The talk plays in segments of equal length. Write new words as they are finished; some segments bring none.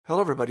Hello,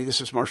 everybody. This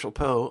is Marshall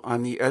Poe.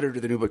 I'm the editor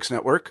of the New Books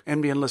Network.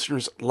 NBN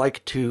listeners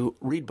like to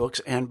read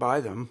books and buy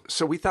them.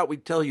 So we thought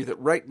we'd tell you that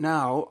right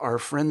now, our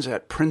friends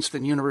at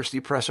Princeton University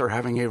Press are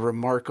having a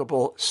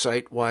remarkable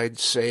site-wide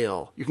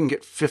sale. You can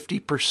get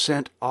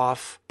 50%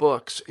 off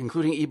books,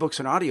 including ebooks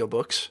and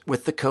audiobooks,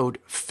 with the code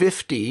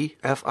 50,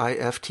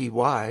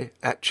 F-I-F-T-Y,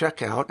 at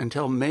checkout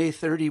until May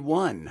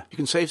 31. You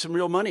can save some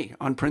real money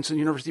on Princeton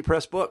University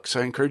Press books.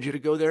 I encourage you to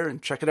go there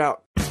and check it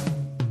out.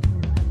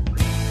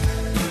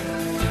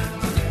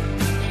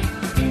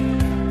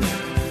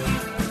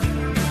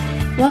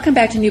 Welcome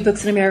back to New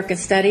Books in American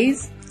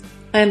Studies.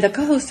 I am the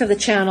co-host of the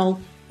channel,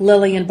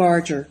 Lillian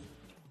Barger.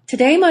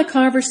 Today, my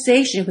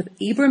conversation with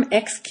Ibram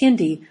X.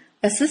 Kendi,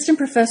 Assistant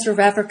Professor of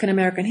African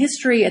American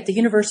History at the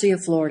University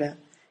of Florida.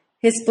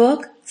 His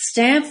book,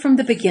 Stamped from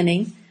the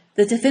Beginning,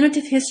 The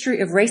Definitive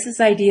History of Racist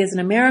Ideas in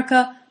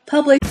America,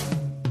 published.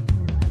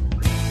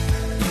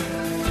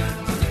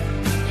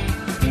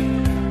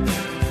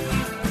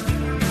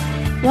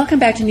 Welcome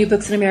back to New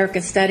Books in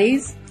American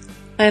Studies.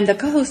 I am the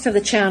co-host of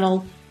the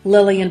channel,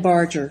 Lillian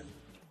Barger.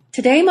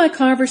 Today, my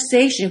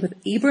conversation with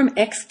Ibram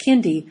X.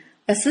 Kendi,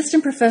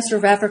 Assistant Professor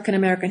of African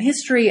American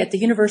History at the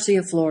University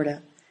of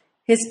Florida.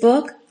 His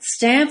book,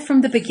 Stamped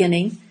from the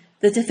Beginning,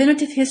 The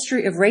Definitive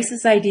History of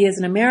Racist Ideas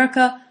in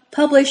America,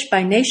 published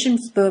by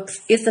Nations Books,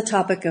 is the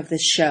topic of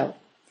this show.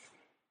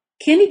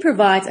 Kendi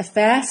provides a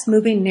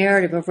fast-moving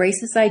narrative of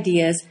racist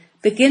ideas,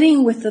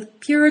 beginning with the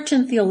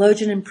Puritan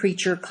theologian and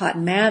preacher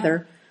Cotton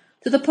Mather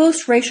to the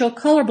post-racial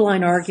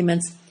colorblind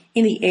arguments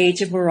in the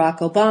age of Barack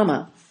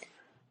Obama.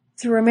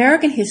 Through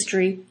American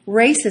history,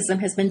 racism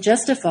has been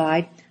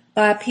justified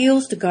by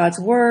appeals to God's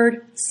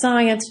Word,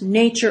 science,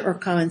 nature, or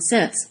common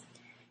sense.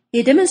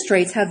 He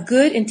demonstrates how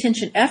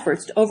good-intentioned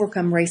efforts to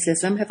overcome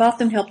racism have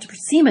often helped to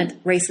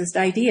cement racist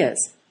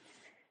ideas.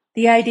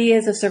 The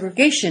ideas of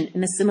segregation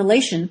and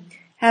assimilation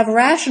have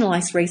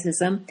rationalized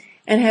racism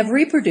and have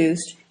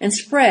reproduced and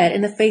spread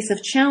in the face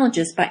of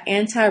challenges by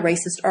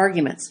anti-racist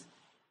arguments.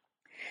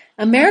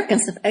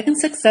 Americans have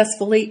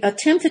unsuccessfully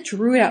attempted to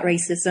root out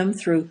racism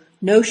through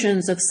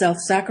notions of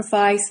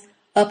self-sacrifice,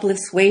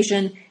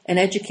 upliftsuasion, and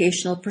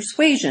educational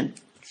persuasion.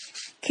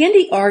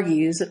 Kendi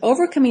argues that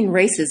overcoming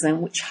racism,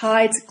 which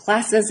hides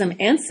classism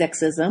and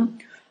sexism,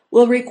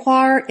 will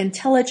require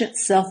intelligent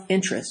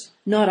self-interest,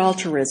 not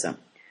altruism.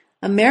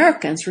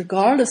 Americans,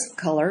 regardless of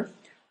color,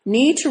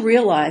 need to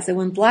realize that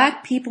when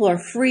Black people are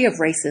free of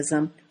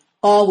racism,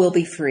 all will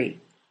be free.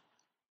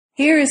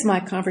 Here is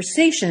my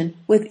conversation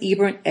with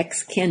Ibram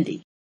X.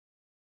 Kendi.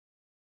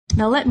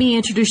 Now let me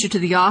introduce you to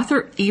the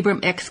author,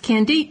 Ibram X.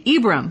 Kendi.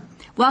 Ibram,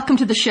 welcome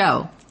to the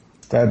show.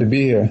 Glad to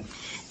be here.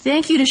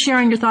 Thank you for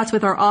sharing your thoughts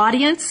with our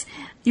audience.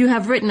 You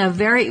have written a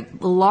very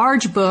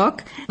large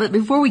book, but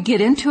before we get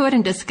into it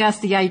and discuss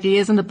the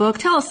ideas in the book,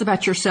 tell us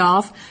about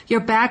yourself, your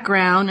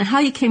background, and how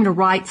you came to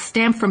write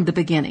Stamped from the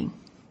Beginning.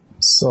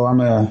 So I'm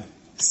an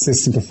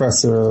assistant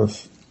professor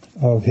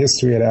of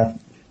history at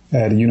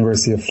the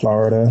University of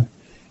Florida.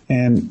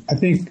 And I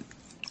think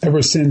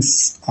ever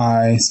since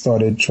I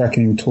started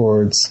trekking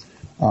towards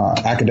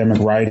academic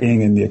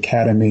writing in the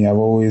academy, I've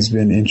always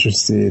been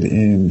interested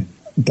in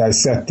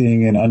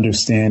dissecting and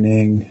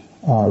understanding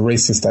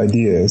racist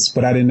ideas,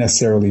 but I didn't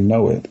necessarily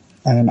know it.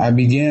 And I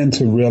began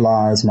to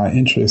realize my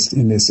interest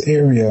in this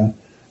area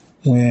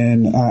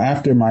when,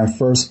 after my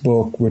first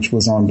book, which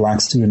was on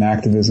Black student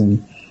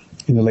activism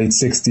in the late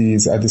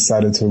 60s, I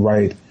decided to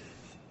write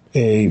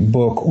a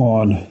book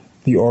on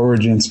the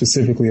origin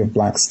specifically of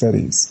Black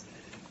studies.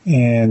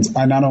 And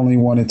I not only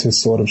wanted to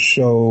sort of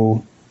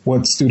show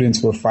what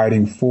students were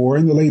fighting for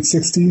in the late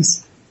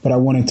 60s, but I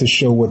wanted to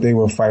show what they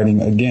were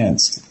fighting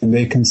against. And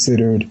they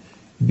considered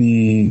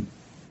the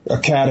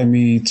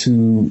academy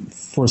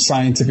for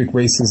scientific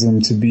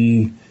racism to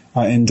be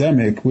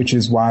endemic, which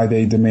is why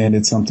they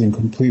demanded something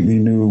completely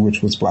new,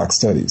 which was Black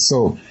studies.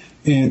 So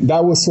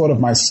that was sort of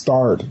my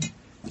start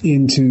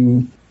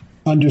into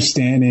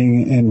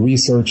understanding and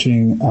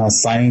researching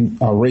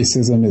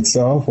racism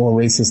itself, or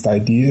racist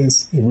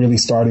ideas. It really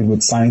started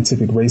with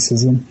scientific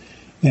racism,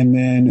 and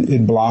then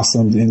it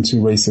blossomed into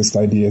racist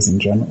ideas in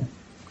general.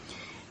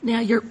 Now,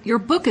 your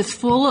book is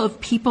full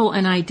of people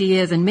and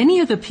ideas, and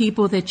many of the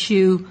people that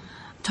you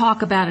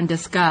talk about and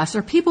discuss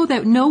are people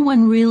that no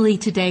one really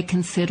today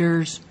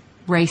considers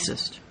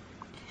racist.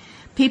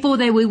 People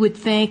that we would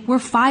think we're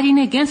fighting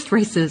against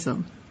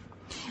racism.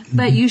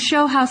 But you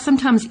show how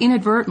sometimes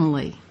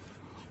inadvertently,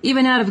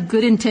 even out of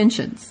good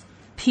intentions,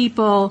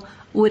 people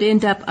would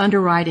end up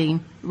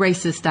underwriting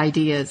racist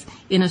ideas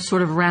in a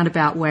sort of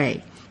roundabout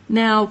way.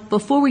 Now,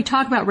 before we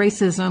talk about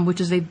racism, which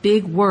is a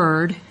big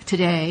word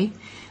today,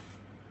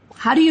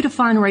 how do you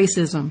define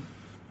racism?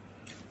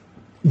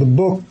 The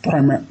book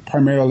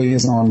primarily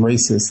is on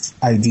racist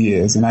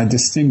ideas, and I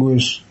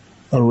distinguish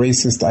a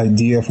racist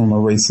idea from a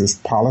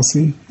racist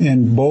policy.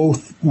 And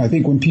both, I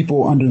think when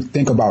people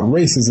think about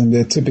racism,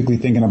 they're typically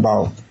thinking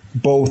about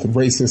both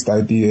racist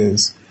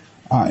ideas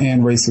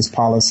and racist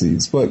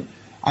policies. But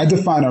I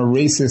define a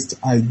racist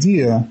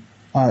idea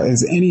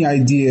as any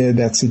idea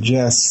that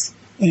suggests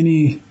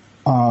any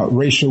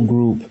racial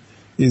group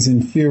is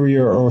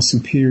inferior or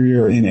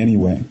superior in any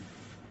way.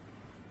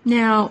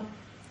 Now,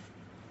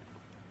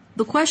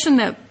 the question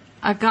that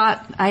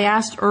I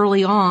asked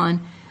early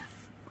on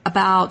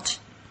about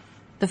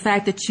the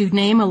fact that you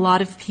name a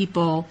lot of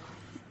people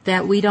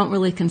that we don't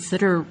really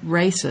consider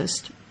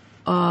racist,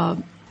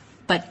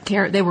 but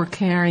they were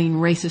carrying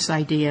racist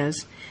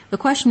ideas. The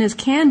question is,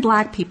 can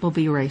black people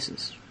be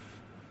racist?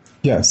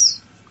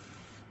 Yes.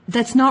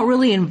 That's not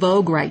really in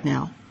vogue right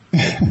now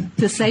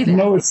to say that.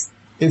 No,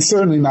 it's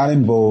certainly not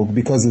in vogue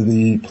because of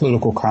the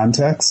political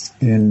context.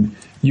 And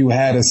you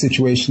had a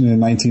situation in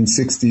the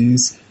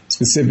 1960s,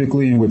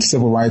 specifically in which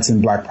civil rights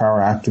and black power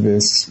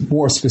activists,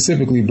 more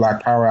specifically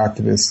black power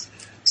activists,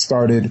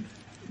 started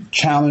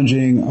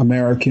challenging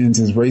Americans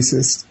as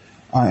racist.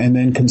 And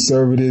then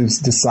conservatives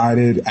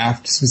decided,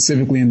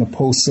 specifically in the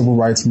post-civil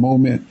rights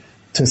moment,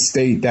 to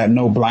state that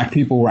no, black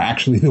people were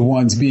actually the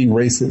ones being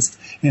racist.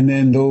 And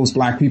then those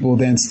black people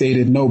then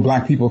stated, no,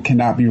 black people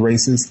cannot be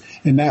racist.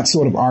 And that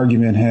sort of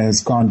argument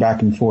has gone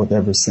back and forth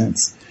ever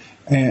since.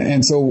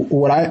 And so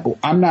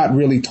I'm not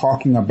really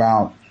talking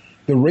about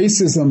the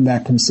racism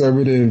that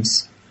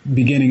conservatives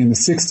beginning in the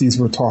 60s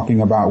were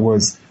talking about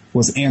was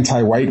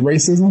anti-white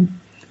racism,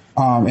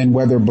 and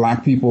whether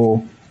black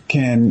people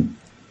can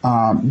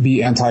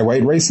be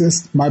anti-white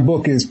racist. My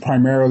book is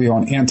primarily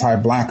on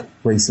anti-black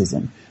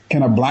racism.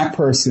 Can a black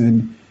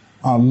person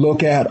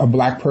look at a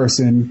black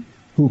person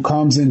who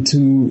comes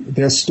into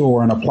their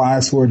store and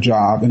applies for a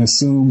job and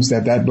assumes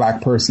that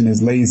black person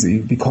is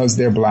lazy because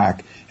they're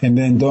black, and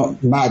then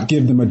not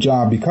give them a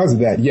job because of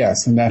that?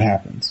 Yes, and that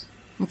happens.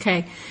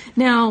 Okay.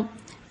 Now,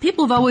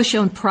 people have always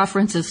shown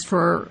preferences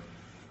for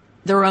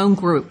their own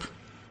group,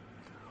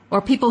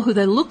 or people who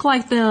they look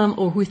like them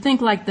or who think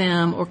like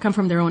them or come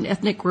from their own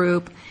ethnic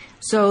group.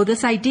 So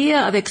this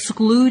idea of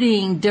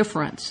excluding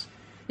difference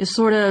is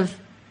sort of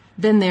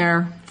been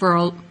there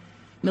for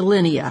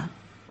millennia.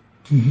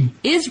 Mm-hmm.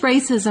 Is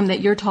racism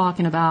that you're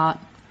talking about,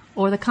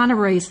 or the kind of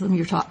racism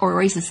or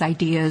racist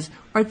ideas,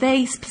 are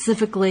they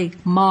specifically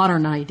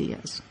modern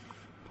ideas?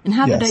 And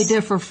how do they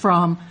differ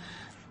from,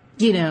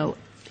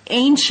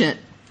 ancient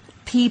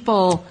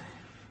people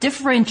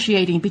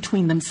differentiating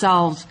between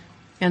themselves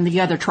and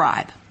the other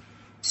tribe?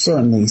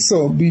 Certainly.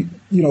 So,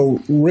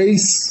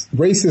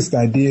 racist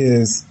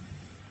ideas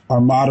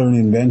are modern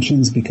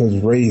inventions because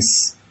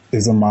race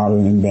is a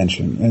modern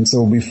invention. And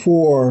so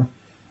before,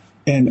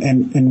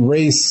 and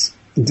race,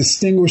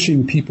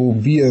 distinguishing people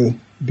via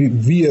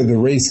the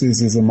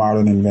races is a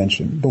modern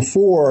invention.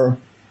 Before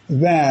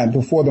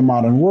the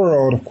modern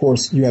world, of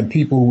course, you had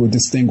people who were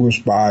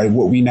distinguished by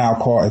what we now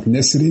call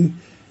ethnicity.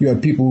 You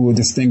had people who were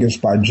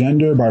distinguished by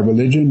gender, by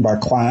religion, by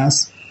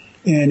class.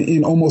 And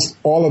in almost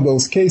all of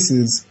those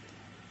cases,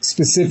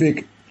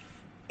 specific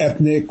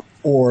ethnic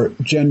or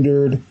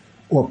gendered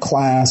or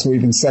class or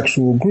even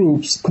sexual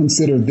groups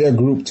considered their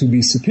group to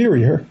be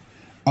superior,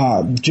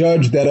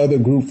 judge that other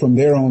group from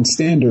their own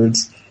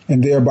standards,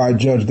 and thereby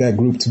judge that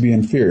group to be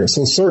inferior.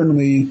 So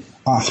certainly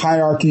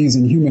hierarchies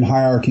and human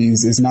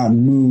hierarchies is not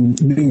new.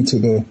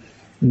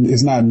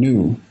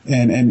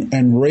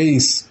 And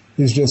race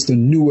is just the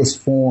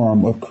newest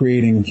form of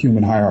creating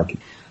human hierarchy.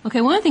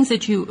 Okay, one of the things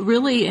that you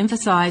really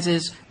emphasize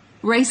is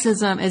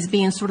racism as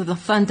being sort of the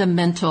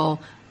fundamental,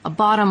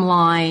 bottom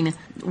line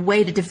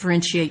way to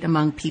differentiate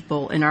among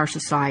people in our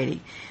society.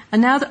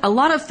 And now a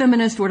lot of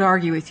feminists would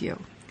argue with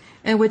you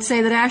and would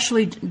say that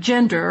actually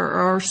gender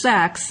or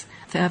sex,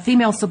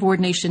 female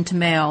subordination to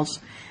males,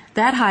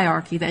 that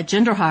hierarchy, that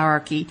gender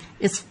hierarchy,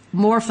 is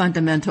more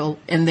fundamental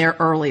and they're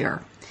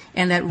earlier,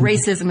 and that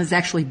racism is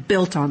actually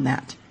built on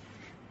that.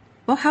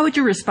 Well, how would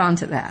you respond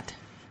to that?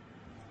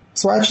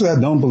 So actually, I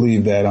don't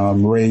believe that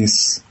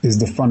race is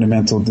the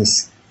fundamental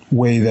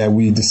way that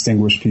we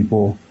distinguish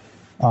people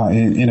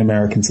in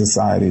American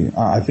society.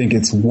 I think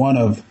it's one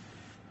of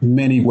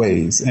many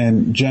ways,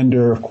 and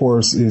gender, of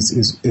course,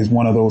 is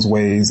one of those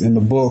ways. In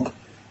the book,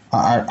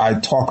 I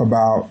talk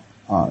about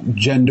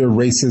gender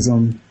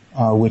racism,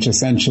 which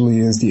essentially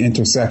is the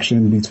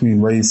intersection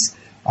between race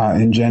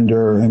and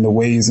gender, and the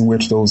ways in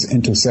which those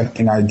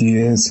intersecting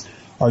ideas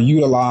are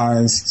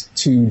utilized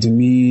to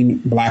demean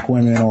black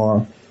women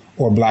or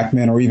black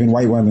men or even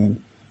white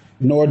women.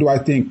 Nor do I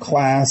think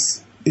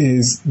class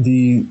is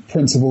the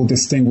principal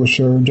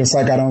distinguisher, just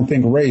like I don't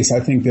think race. I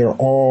think they're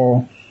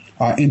all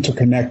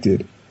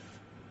interconnected.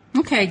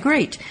 Okay,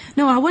 great.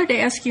 No, I wanted to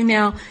ask you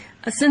now,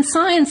 since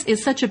science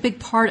is such a big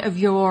part of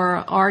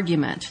your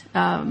argument,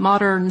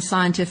 modern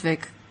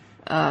scientific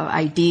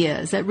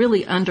ideas that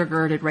really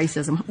undergirded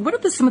racism, what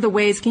are some of the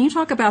ways, can you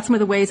talk about some of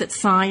the ways that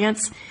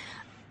science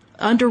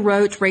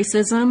underwrote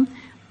racism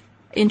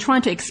in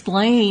trying to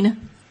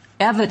explain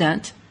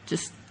evident,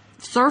 just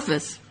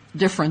surface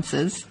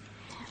differences?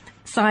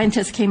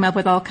 Scientists came up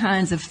with all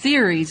kinds of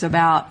theories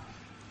about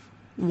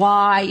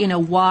why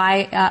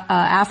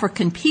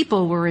African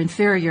people were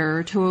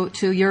inferior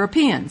to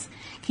Europeans.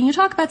 Can you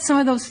talk about some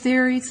of those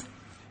theories?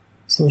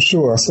 So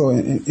sure. So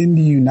in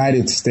the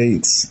United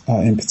States,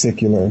 in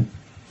particular,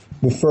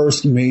 the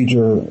first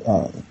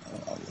major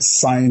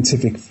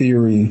scientific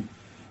theory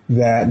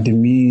that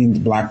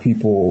demeaned black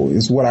people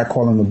is what I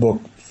call in the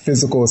book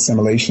physical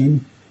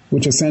assimilation,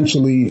 which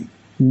essentially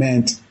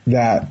meant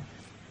that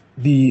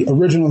the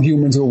original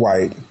humans were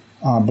white.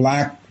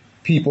 Black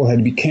people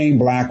had became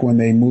black when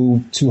they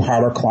moved to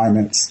hotter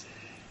climates.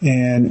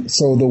 And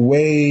so the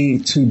way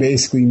to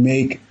basically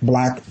make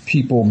black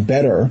people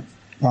better,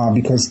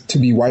 because to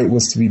be white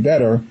was to be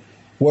better,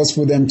 was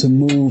for them to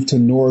move to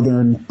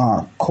northern,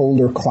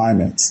 colder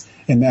climates.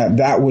 And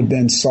that would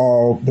then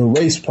solve the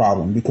race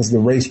problem, because the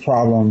race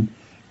problem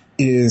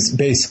is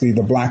basically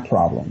the black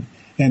problem.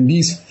 And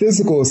these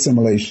physical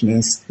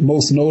assimilationists,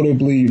 most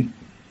notably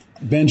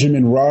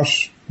Benjamin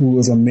Rush, who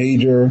was a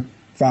major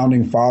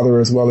founding father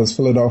as well as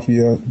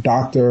Philadelphia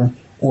doctor,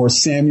 or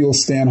Samuel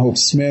Stanhope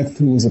Smith,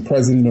 who was the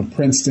president of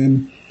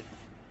Princeton.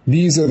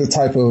 These are the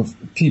type of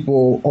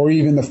people, or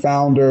even the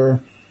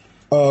founder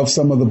of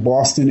some of the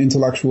Boston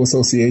intellectual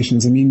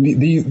associations. I mean,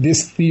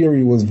 this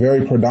theory was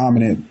very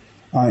predominant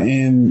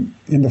in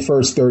the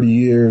first 30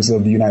 years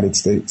of the United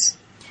States.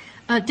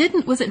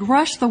 Was it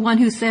Rush the one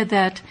who said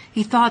that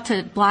he thought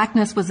that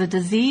blackness was a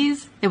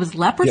disease? It was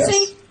leprosy?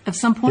 Yes. At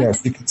some point?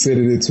 Yes, he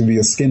considered it to be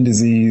a skin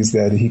disease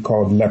that he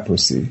called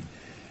leprosy.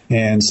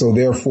 And so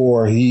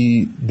therefore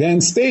he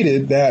then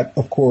stated that,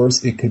 of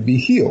course, it could be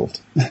healed.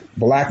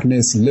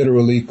 Blackness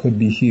literally could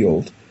be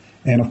healed.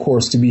 And of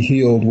course, to be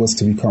healed was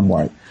to become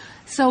white.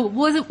 So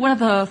was it one of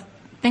the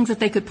things that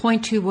they could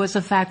point to was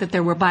the fact that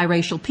there were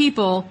biracial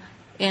people,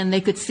 and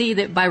they could see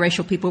that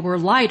biracial people were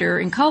lighter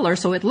in color,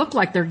 so it looked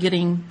like they're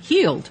getting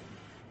healed?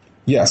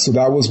 Yes, so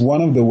that was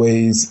one of the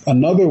ways.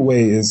 Another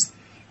way is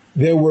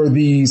there were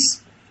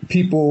these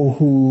people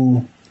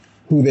who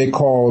they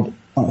called,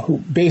 who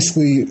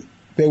basically,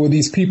 there were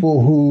these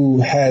people who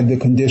had the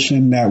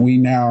condition that we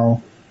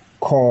now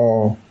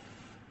call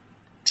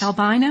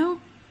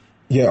albino?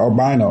 Yeah,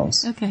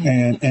 albinos.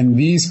 Okay. And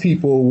these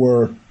people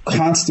were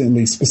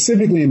constantly,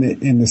 specifically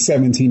in the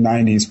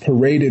 1790s,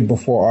 paraded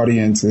before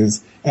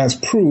audiences as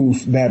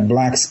proof that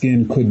black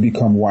skin could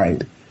become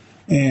white.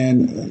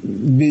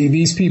 And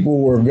these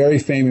people were very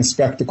famous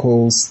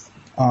spectacles.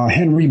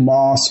 Henry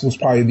Moss was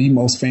probably the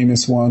most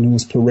famous one, who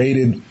was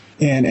paraded,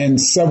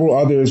 and several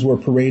others were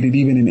paraded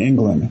even in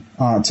England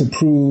to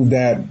prove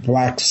that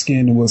black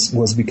skin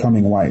was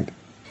becoming white.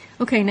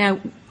 Okay, now,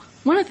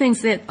 one of the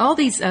things that all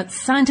these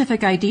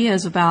scientific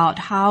ideas about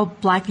how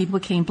black people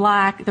became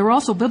black, there were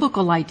also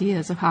biblical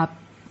ideas of how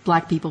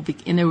black people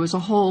and there was a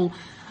whole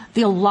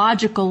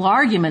theological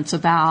arguments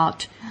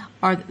about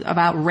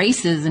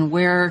races and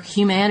where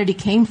humanity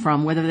came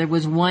from, whether there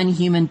was one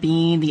human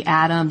being, the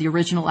Adam, the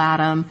original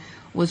Adam,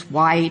 was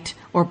white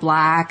or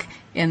black,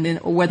 and then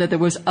whether there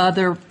was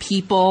other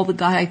people the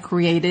God had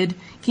created.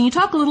 Can you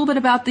talk a little bit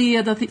about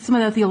some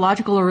of the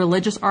theological or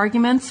religious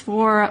arguments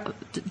for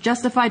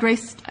justified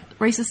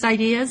racist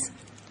ideas?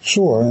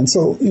 Sure. And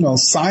so,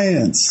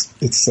 science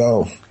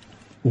itself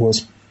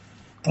was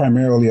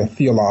primarily a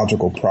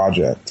theological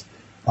project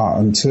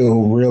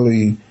until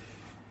really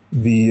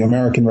the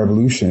American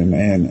Revolution.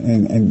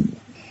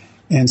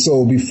 And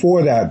so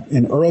before that,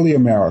 in early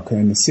America,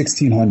 in the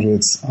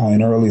 1600s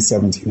and early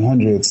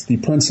 1700s, the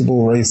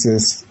principal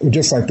racists,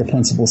 just like the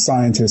principal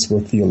scientists,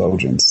 were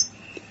theologians.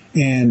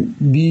 And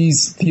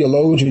these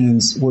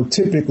theologians were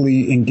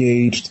typically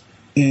engaged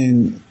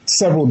in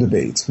several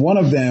debates. One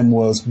of them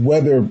was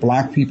whether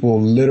black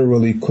people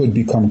literally could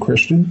become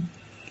Christian.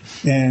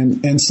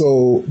 And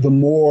so the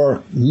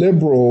more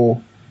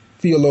liberal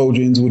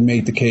theologians would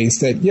make the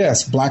case that,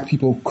 yes, black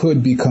people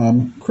could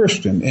become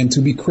Christian, and to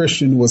be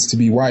Christian was to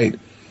be white,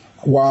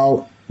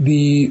 while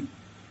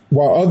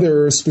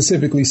others,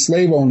 specifically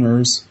slave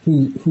owners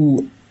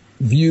who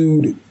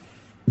viewed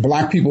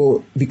black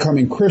people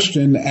becoming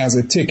Christian as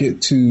a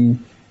ticket to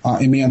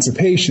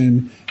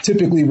emancipation,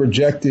 typically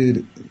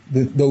rejected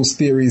those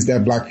theories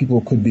that black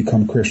people could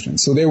become Christian.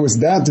 So there was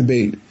that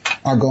debate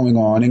going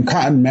on. And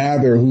Cotton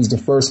Mather, who's the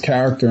first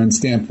character in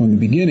Stamped from the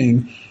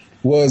Beginning,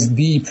 was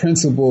the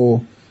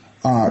principal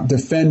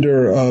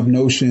defender of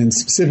notions,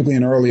 specifically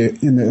in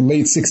the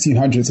late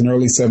 1600s and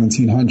early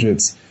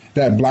 1700s,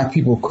 that black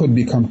people could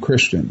become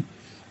Christian.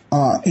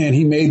 And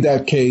he made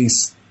that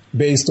case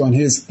based on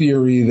his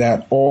theory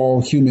that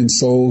all human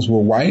souls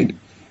were white,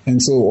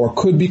 or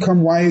could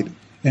become white.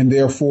 And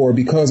therefore,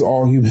 because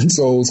all human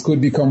souls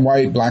could become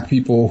white, black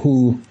people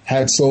who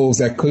had souls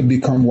that could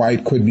become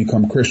white could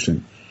become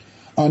Christian.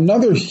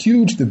 Another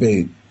huge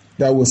debate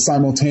that was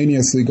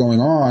simultaneously going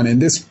on,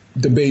 and this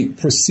debate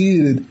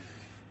preceded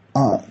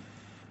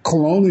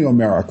colonial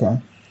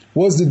America,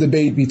 was the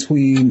debate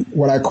between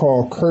what I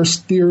call curse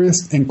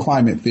theorists and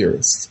climate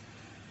theorists.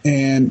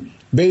 And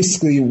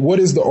basically, what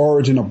is the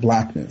origin of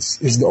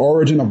blackness? Is the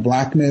origin of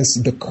blackness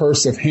the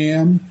curse of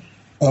Ham,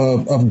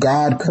 of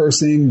God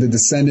cursing the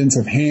descendants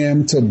of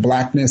Ham to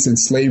blackness and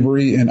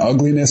slavery and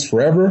ugliness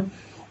forever?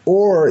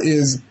 Or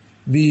is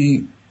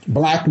the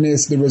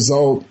blackness the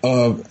result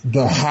of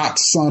the hot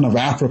sun of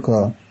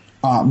Africa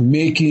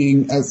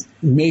making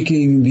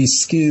the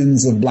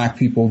skins of black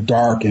people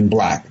dark and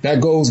black? That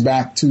goes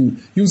back to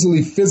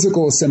usually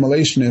physical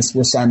assimilationists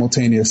were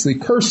simultaneously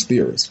curse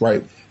theorists,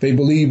 right? They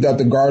believed that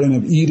the Garden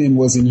of Eden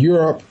was in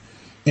Europe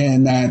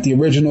and that the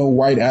original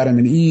white Adam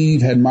and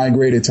Eve had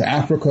migrated to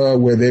Africa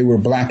where they were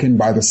blackened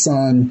by the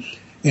sun.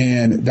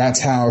 And that's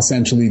how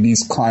essentially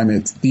these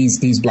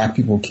black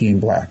people became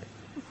black.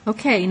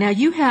 Okay, now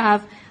you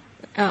have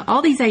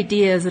all these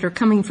ideas that are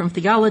coming from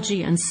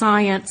theology and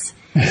science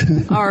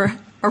are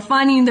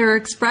finding their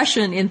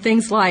expression in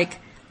things like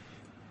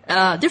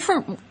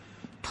different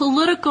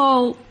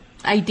political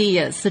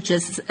ideas, such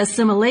as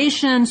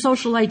assimilation,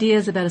 social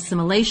ideas about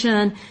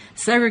assimilation,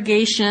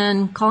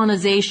 segregation,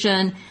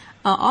 colonization,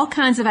 all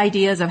kinds of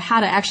ideas of how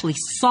to actually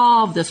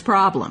solve this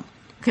problem.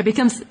 Okay,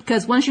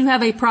 because once you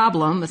have a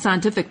problem, a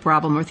scientific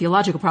problem or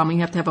theological problem,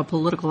 you have to have a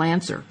political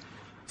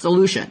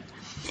solution.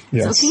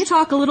 Yes. So can you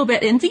talk a little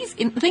bit, and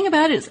the thing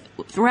about it is,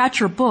 throughout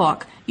your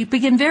book, you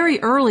begin very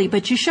early,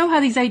 but you show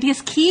how these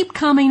ideas keep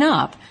coming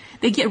up.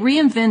 They get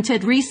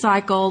reinvented,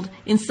 recycled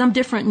in some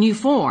different new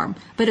form,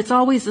 but it's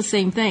always the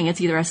same thing. It's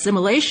either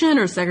assimilation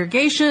or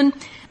segregation.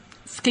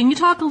 Can you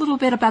talk a little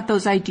bit about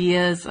those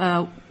ideas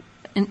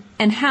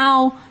and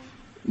how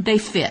they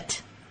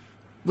fit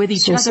with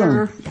each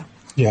other?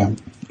 Yeah.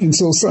 And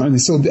so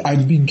I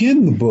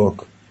begin the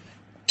book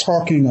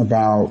talking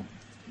about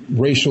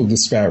racial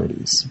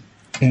disparities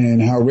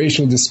and how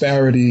racial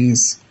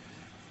disparities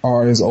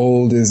are as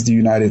old as the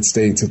United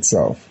States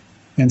itself.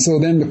 And so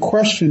then the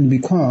question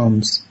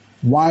becomes,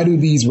 why do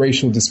these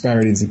racial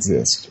disparities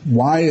exist?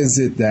 Why is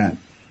it that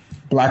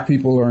black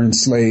people are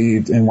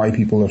enslaved and white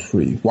people are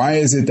free? Why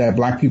is it that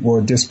black people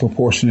are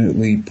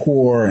disproportionately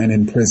poor and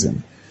in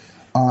prison?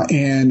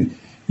 And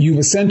you've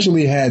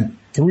essentially had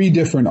three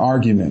different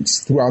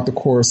arguments throughout the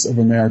course of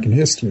American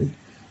history.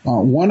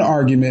 One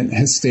argument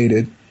has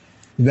stated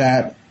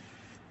that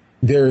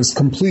there's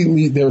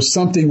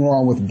something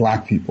wrong with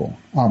black people.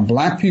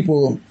 Black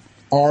people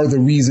are the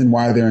reason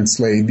why they're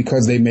enslaved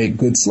because they make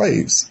good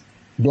slaves.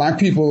 Black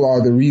people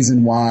are the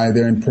reason why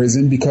they're in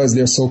prison because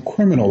they're so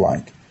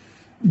criminal-like.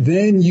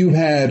 Then you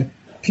had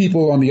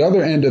people on the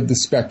other end of the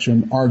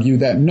spectrum argue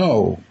that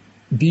no,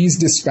 these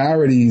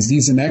disparities,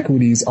 these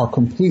inequities are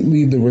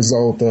completely the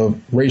result of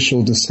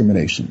racial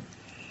discrimination.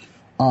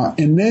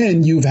 And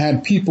then you've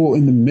had people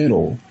in the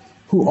middle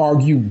who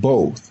argue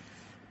both,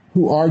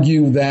 who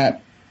argue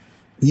that,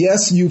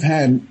 yes, you've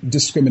had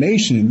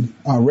discrimination,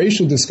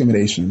 racial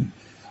discrimination,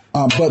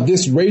 but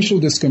this racial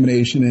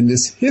discrimination and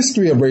this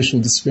history of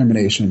racial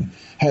discrimination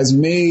has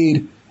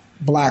made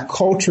black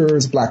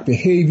cultures, black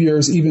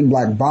behaviors, even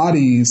black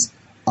bodies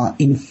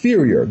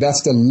inferior.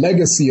 That's the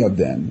legacy of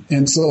them.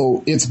 And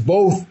so it's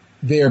both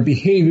their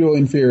behavioral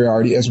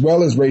inferiority as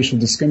well as racial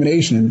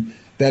discrimination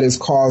that is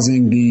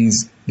causing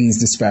these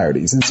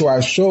disparities. And so I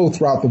show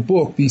throughout the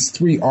book these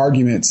three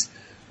arguments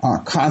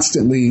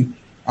constantly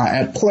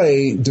at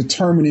play,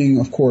 determining,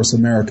 of course,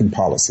 American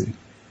policy.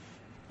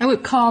 I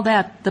would call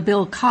that the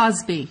Bill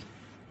Cosby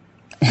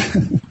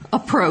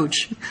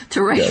approach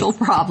to racial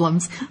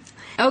problems.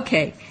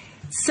 Okay,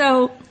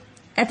 so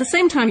at the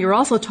same time, you're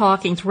also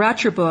talking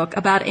throughout your book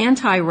about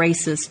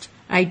anti-racist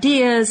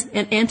ideas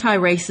and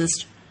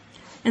anti-racist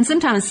and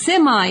sometimes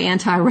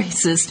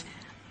semi-anti-racist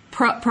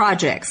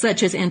projects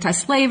such as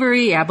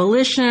anti-slavery,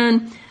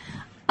 abolition,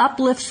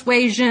 uplift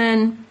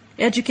persuasion,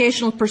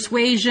 educational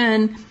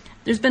persuasion.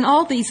 There's been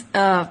all these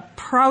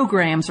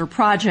programs or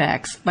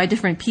projects by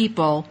different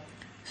people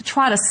to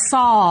try to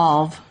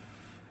solve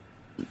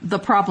the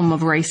problem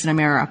of race in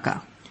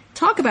America.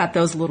 Talk about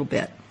those a little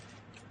bit.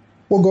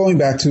 Well, going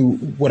back to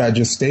what I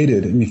just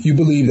stated, and if you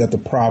believe that the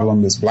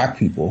problem is black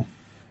people,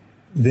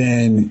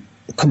 then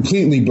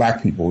completely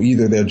black people,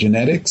 either their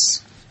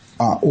genetics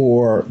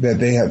or that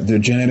they're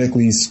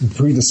genetically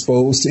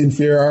predisposed to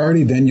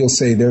inferiority, then you'll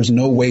say there's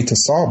no way to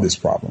solve this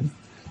problem.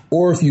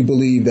 Or if you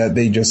believe that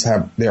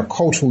they're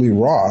culturally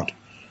wrought,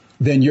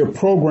 then your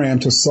program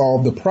to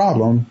solve the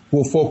problem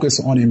will focus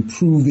on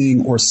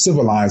improving or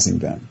civilizing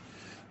them.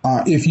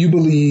 If you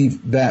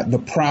believe that the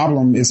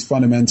problem is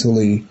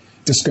fundamentally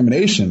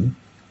discrimination,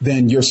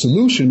 then your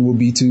solution will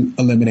be to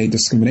eliminate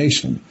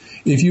discrimination.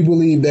 If you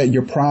believe that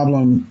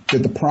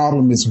the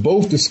problem is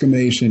both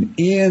discrimination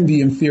and the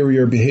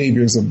inferior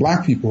behaviors of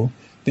black people,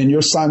 then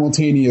you're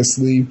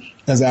simultaneously,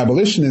 as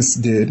abolitionists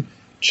did,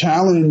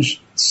 challenge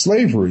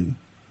slavery,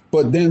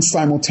 but then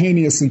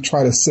simultaneously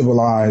try to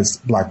civilize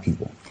black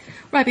people.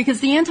 Right, because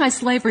the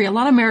anti-slavery, a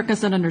lot of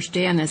Americans don't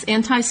understand this.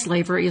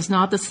 Anti-slavery is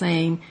not the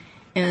same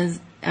as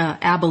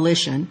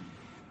abolition.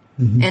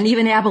 Mm-hmm. And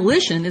even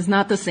abolition is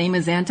not the same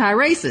as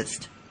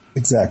anti-racist.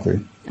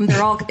 Exactly. And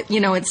they're all,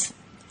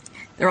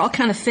 they're all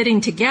kind of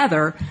fitting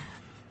together.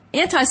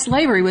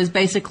 Anti-slavery was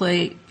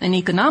basically an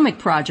economic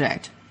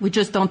project. We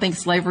just don't think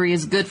slavery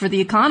is good for the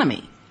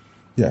economy.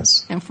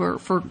 Yes. And for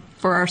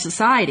our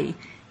society.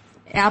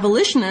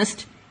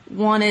 Abolitionists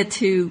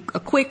wanted a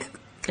quick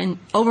and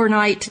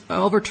overnight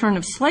overturn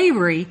of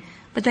slavery,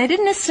 but they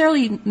didn't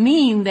necessarily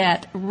mean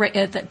that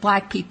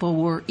black people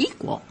were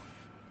equal.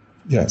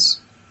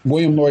 Yes.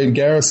 William Lloyd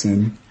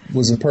Garrison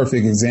was a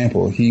perfect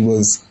example. He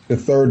was the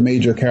third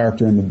major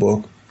character in the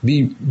book,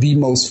 the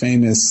most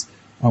famous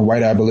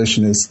white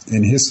abolitionist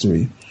in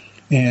history.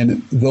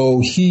 And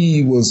though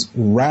he was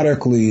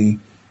radically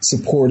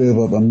supportive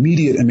of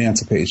immediate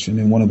emancipation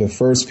and one of the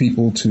first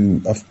people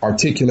to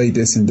articulate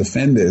this and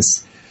defend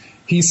this,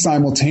 he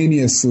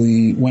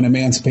simultaneously, when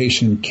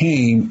emancipation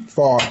came,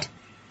 thought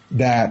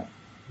that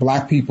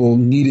Black people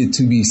needed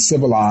to be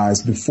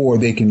civilized before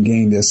they can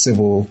gain their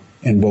civil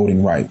and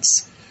voting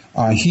rights.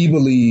 He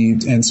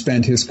believed and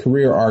spent his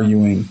career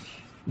arguing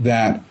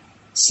that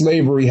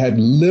slavery had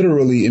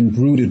literally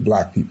imbruted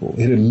Black people.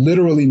 It had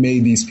literally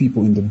made these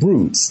people into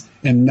brutes.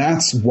 And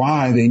that's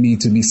why they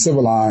need to be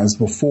civilized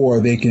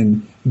before they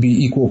can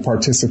be equal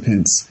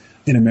participants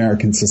in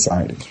American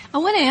society. I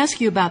want to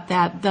ask you about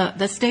that,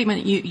 the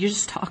statement you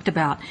just talked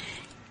about.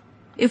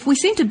 If we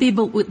seem to be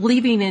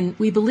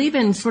we believe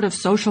in sort of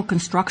social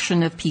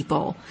construction of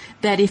people,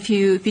 that if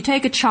you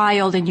take a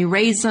child and you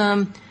raise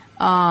them,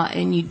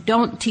 and you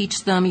don't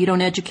teach them, you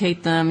don't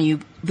educate them, you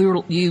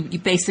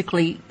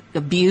basically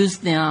abuse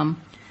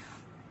them,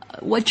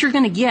 what you're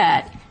going to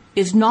get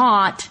is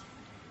not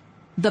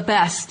the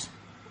best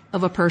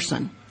of a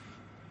person.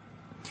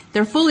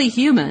 They're fully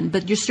human,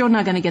 but you're still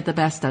not going to get the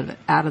best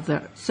out of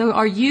them. So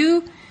are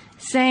you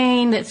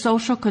saying that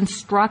social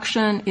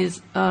construction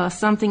is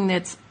something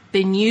that's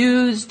been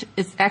used,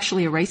 it's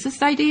actually a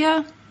racist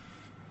idea?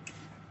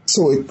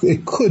 So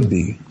it could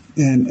be.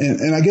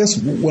 And I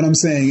guess what I'm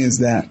saying is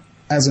that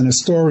as an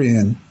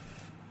historian,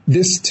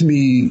 this to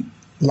me,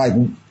 like,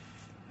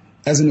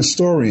 as an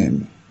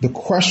historian, the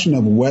question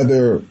of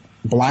whether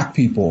Black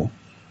people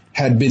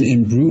had been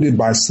imbruted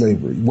by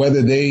slavery,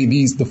 whether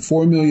the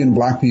 4 million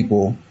Black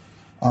people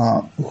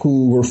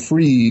who were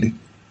freed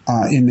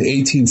in the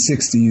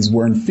 1860s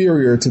were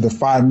inferior to the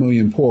 5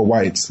 million poor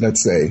whites,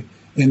 let's say,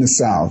 in the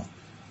South.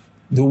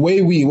 The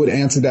way we would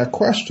answer that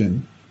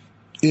question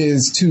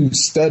is to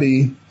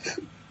study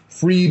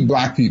freed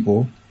Black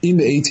people in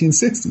the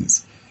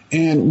 1860s.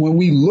 And when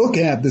we look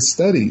at the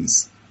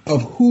studies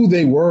of who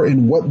they were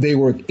and what they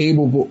were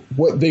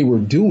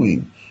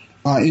doing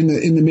in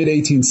the mid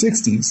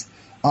 1860s,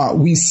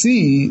 we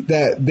see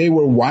that they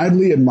were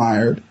widely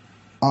admired.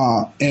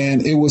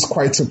 And it was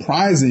quite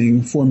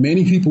surprising for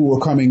many people who were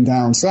coming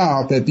down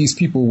south that these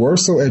people were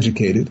so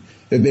educated,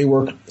 that they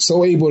were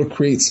so able to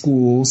create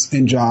schools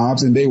and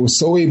jobs, and they were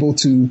so able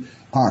to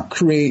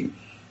create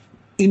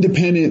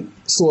independent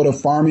sort of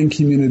farming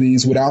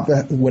communities without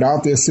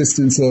the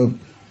assistance of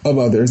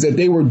others, that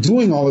they were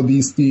doing all of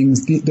these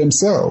things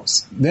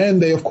themselves. Then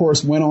they, of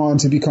course, went on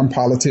to become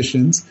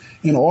politicians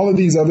and all of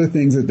these other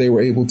things that they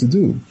were able to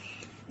do.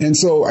 And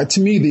so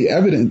to me, the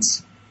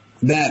evidence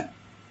that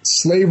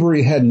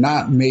slavery had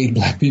not made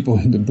Black people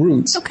into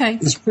brutes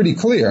is pretty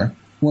clear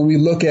when we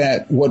look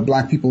at what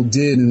Black people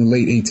did in the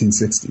late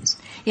 1860s.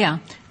 Yeah.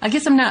 I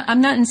guess I'm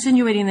not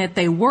insinuating that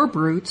they were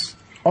brutes.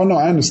 Oh, no,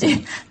 I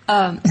understand.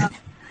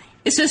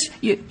 It's just,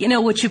 you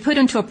know, what you put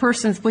into a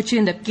person is what you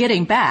end up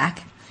getting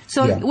back.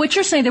 So What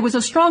you're saying, there was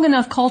a strong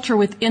enough culture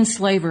within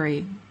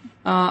slavery,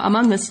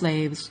 among the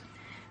slaves,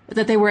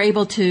 that they were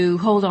able to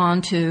hold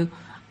on to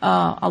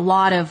a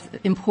lot of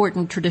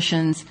important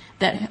traditions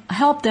that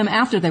helped them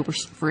after they were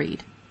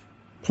freed.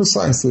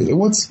 Precisely. And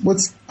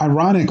what's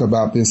ironic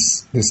about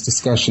this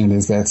discussion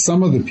is that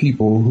some of the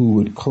people who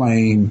would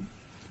claim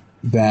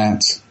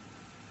that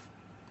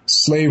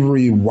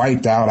slavery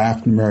wiped out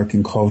African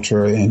American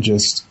culture and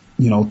just,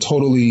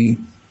 totally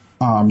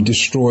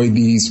destroyed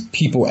these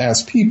people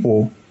as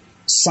people,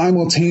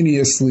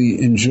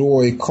 simultaneously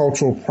enjoy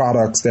cultural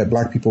products that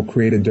Black people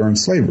created during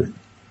slavery.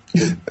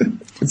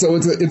 So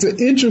it's an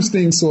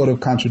interesting sort of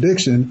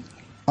contradiction,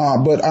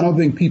 but I don't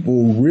think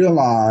people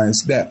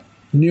realize that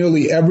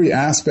nearly every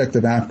aspect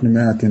of African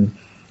American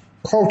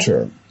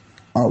culture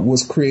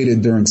was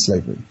created during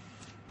slavery.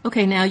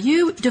 Okay, now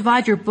you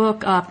divide your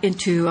book up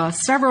into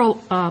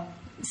several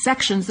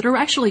sections that are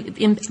actually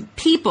in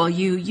people.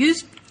 You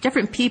use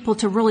different people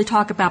to really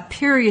talk about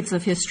periods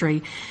of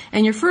history.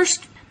 And your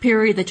first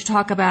period that you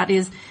talk about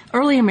is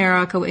early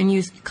America, and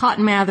use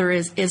Cotton Mather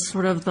is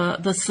sort of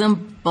the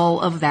symbol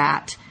of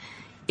that.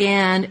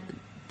 And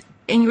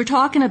you were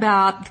talking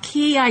about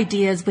key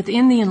ideas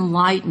within the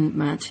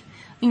Enlightenment.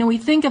 We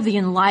think of the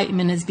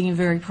Enlightenment as being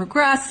very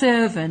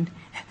progressive and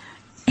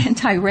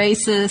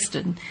anti-racist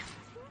and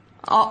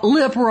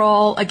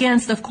liberal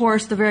against, of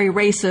course, the very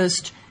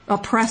racist,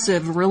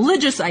 oppressive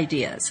religious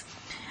ideas,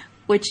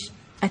 which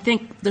I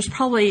think there's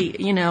probably,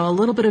 a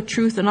little bit of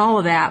truth in all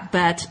of that,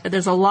 but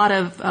there's a lot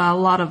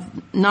of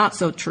not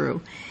so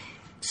true.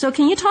 So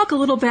can you talk a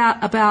little bit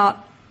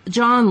about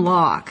John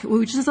Locke,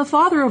 which is the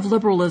father of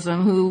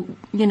liberalism, who,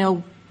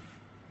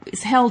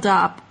 is held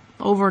up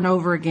over and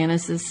over again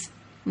as this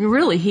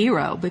really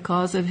hero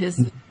because of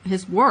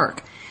his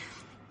work.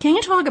 Can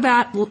you talk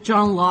about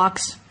John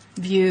Locke's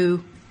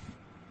view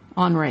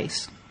on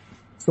race?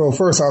 So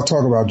first I'll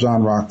talk about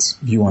John Locke's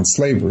view on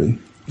slavery.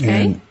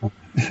 Okay.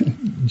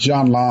 And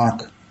John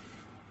Locke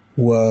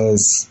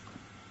was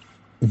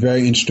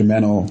very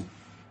instrumental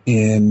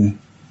in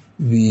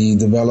the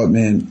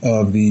development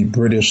of the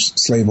British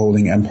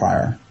slaveholding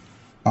empire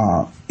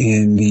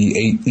in the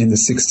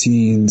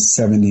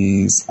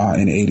 1670s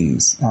and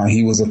 80s.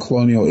 He was a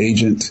colonial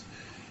agent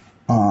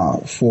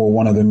for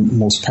one of the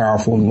most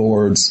powerful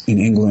lords in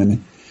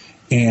England.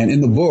 And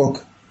in the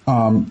book,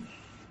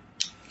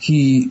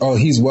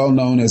 he's well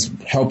known as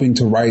helping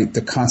to write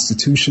the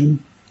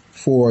Constitution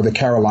for the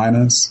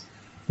Carolinas,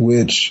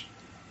 which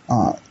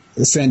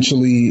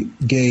essentially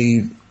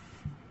gave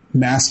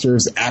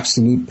masters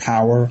absolute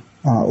power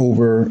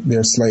over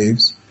their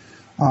slaves.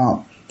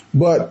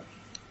 But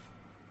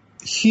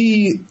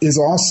he is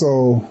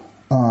also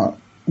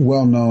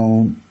well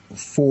known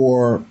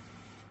for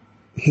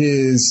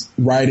his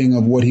writing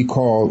of what he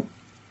called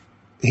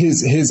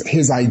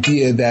his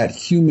idea that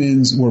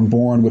humans were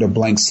born with a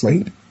blank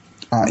slate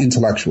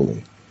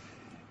intellectually.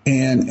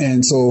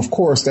 And so, of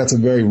course, that's a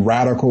very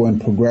radical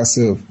and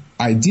progressive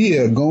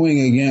idea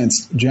going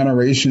against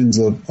generations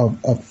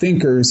of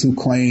thinkers who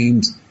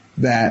claimed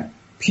that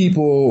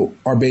people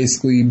are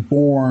basically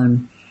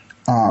born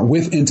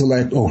with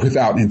intellect or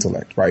without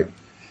intellect, right?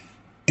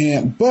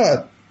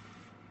 But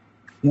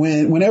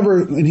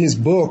whenever in his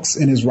books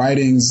and his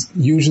writings,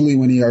 usually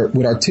when he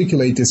would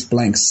articulate this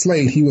blank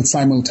slate, he would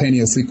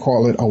simultaneously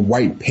call it a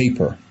white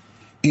paper.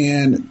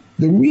 And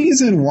the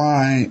reason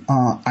why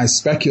I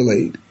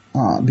speculate,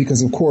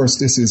 because of course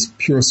this is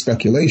pure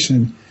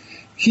speculation,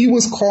 he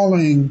was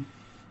calling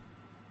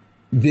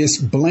this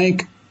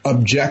blank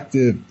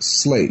objective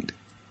slate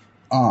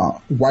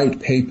white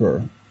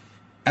paper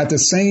at the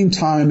same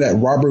time that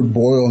Robert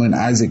Boyle and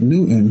Isaac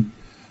Newton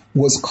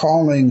was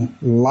calling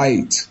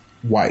light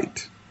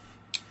white.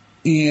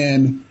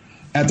 And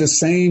at the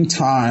same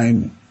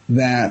time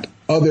that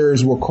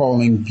others were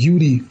calling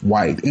beauty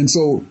white. And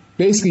so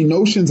basically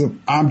notions of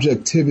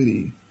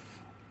objectivity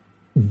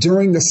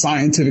during the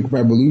scientific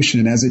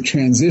revolution as it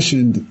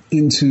transitioned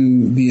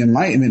into the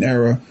Enlightenment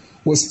era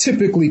was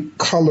typically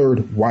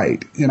colored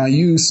white. And I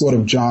use sort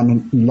of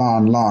John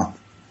Locke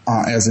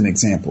as an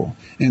example.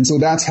 And so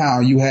that's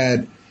how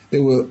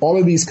there were all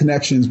of these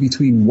connections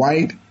between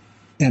white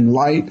and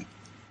light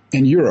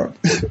and Europe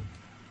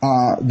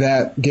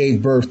that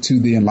gave birth to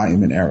the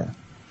Enlightenment era.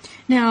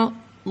 Now,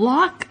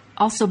 Locke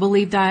also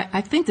believed,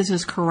 I think this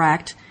is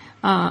correct,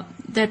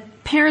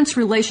 that parents'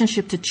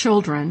 relationship to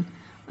children,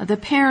 the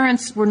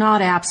parents were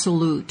not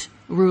absolute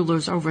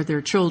rulers over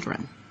their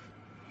children,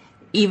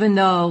 even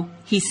though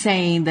he's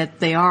saying that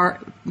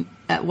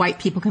white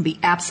people can be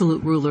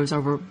absolute rulers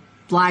over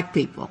black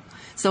people.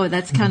 So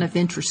that's kind of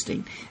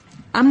interesting.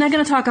 I'm not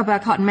going to talk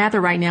about Cotton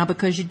Mather right now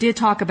because you did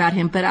talk about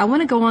him, but I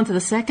want to go on to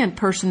the second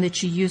person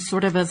that you use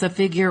sort of as a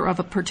figure of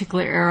a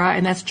particular era,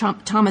 and that's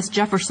Thomas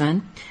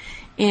Jefferson.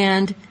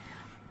 And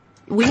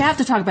we have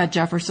to talk about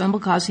Jefferson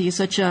because he is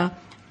such a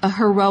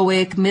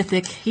heroic,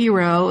 mythic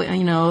hero,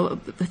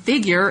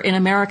 figure in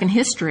American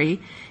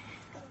history.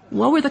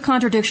 What were the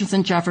contradictions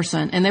in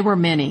Jefferson? And there were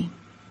many.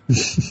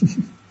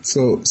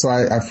 So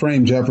I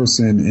framed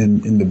Jefferson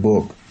in the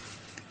book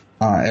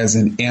as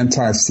an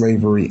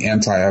anti-slavery,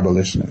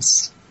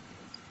 anti-abolitionist,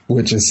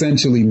 which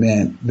essentially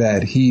meant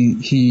that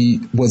he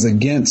was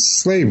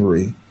against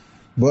slavery,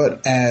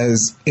 but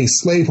as a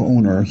slave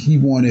owner, he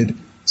wanted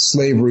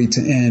slavery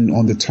to end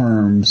on the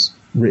terms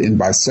written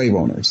by slave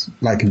owners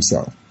like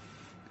himself.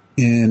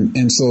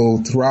 And so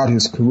throughout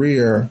his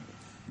career,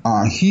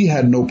 he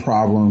had no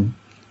problem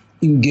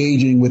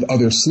engaging with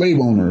other slave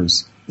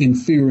owners in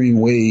figuring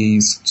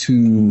ways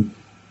to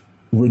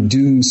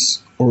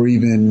reduce or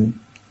even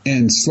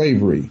end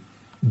slavery.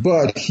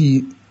 But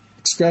he,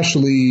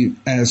 especially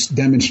as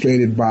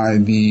demonstrated by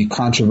the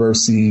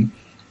controversy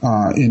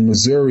in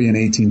Missouri in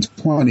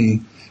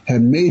 1820,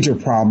 had major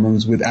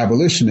problems with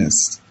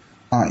abolitionists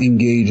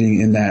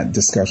engaging in that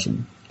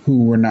discussion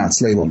who were not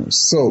slave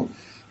owners. So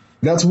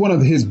that's one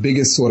of his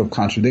biggest sort of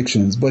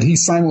contradictions. But he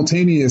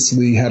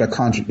simultaneously had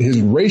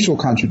his racial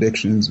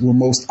contradictions were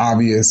most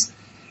obvious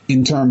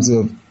in terms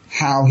of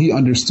how he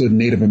understood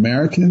Native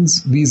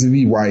Americans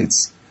vis-a-vis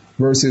whites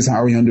versus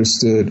how he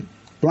understood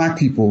black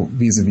people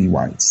vis-a-vis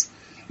whites.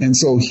 And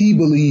so he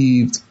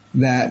believed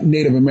that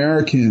Native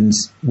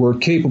Americans were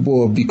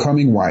capable of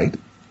becoming white,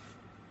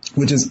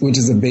 which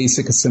is a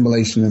basic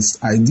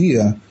assimilationist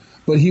idea,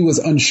 but he was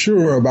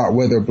unsure about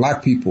whether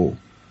black people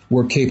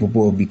were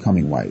capable of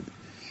becoming white.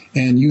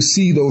 And you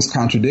see those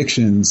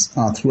contradictions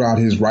throughout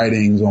his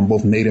writings on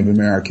both Native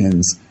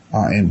Americans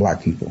and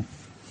black people.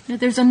 Now,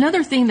 there's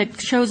another thing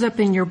that shows up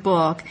in your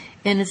book,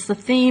 and it's the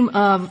theme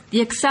of the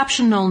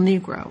exceptional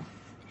Negro.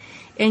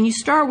 And you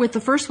start with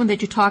the first one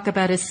that you talk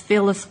about is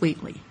Phillis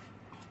Wheatley.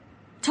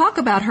 Talk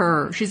about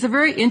her. She's a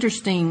very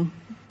interesting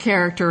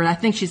character, and I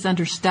think she's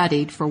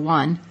understudied, for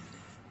one.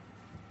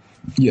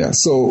 Yeah,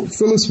 so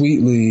Phillis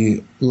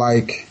Wheatley,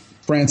 like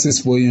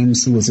Francis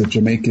Williams, who was a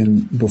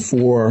Jamaican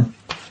before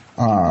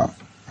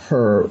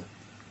her,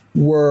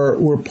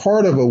 were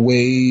part of a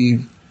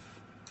wave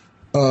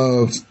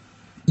of,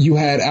 you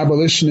had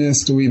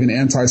abolitionists or even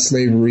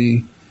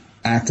anti-slavery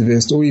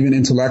activists or even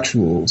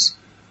intellectuals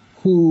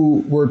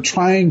who were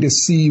trying to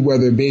see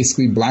whether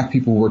basically black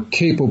people were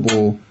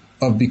capable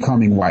of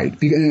becoming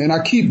white. And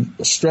I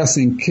keep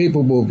stressing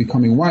capable of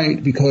becoming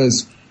white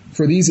because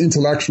for these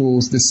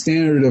intellectuals, the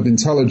standard of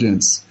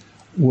intelligence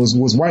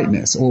was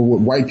whiteness, or what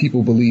white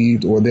people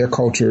believed, or their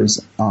cultures,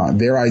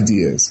 their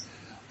ideas.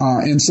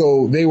 And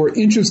so they were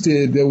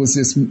interested. There was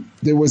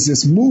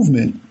this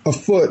movement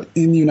afoot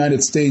in the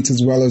United States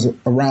as well as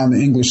around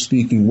the English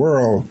speaking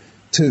world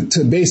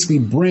to basically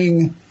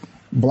bring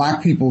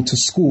Black people to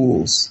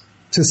schools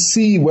to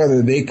see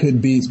whether they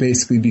could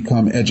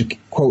become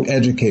quote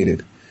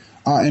educated.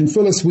 And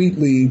Phyllis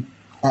Wheatley,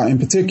 in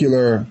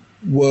particular,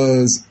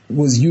 was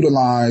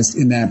utilized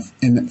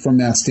from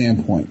that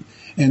standpoint.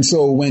 And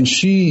so when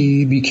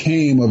she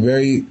became a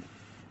very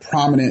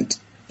prominent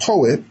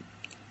poet,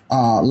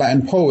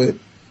 Latin poet,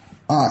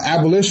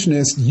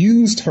 abolitionists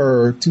used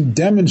her to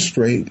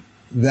demonstrate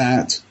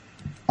that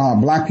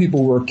Black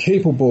people were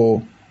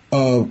capable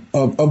of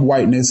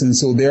whiteness, and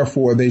so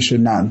therefore they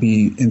should not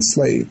be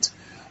enslaved.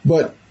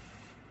 But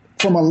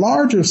from a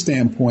larger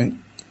standpoint,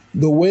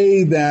 the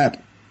way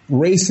that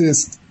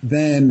racists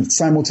then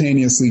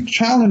simultaneously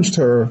challenged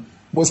her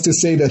was to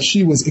say that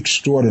she was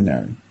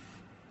extraordinary,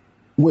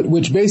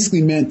 which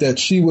basically meant that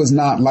she was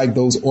not like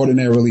those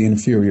ordinarily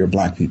inferior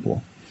Black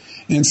people.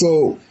 And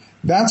so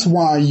that's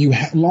why you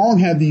long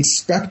had these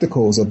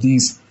spectacles of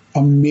these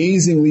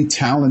amazingly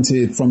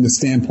talented, from the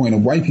standpoint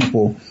of white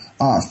people,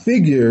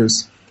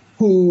 figures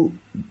who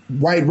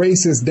white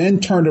racists then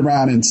turned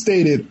around and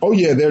stated, oh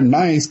yeah, they're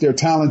nice, they're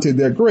talented,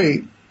 they're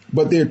great,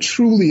 but they're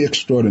truly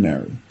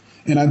extraordinary.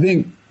 And I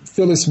think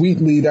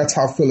that's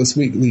how Phyllis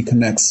Wheatley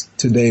connects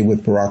today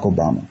with Barack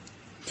Obama.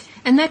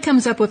 And that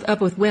comes up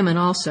with women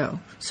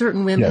also.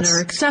 Certain women Yes. are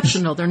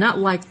exceptional. They're not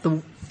like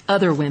the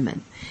other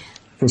women.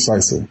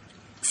 Precisely.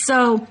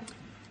 So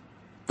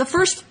the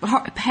first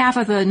half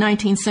of the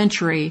 19th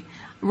century,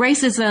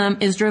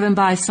 racism is driven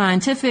by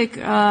scientific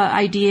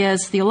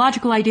ideas,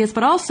 theological ideas,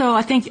 but also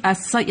I think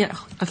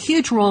a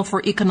huge role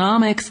for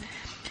economics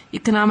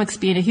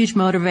being a huge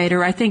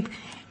motivator. I think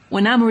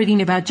when I'm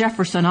reading about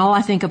Jefferson, all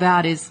I think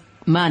about is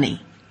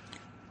money.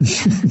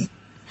 That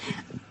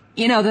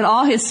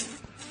all his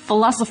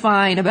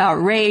philosophizing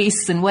about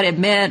race and what it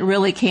meant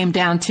really came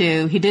down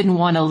to he didn't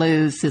want to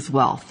lose his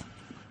wealth.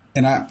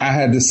 And I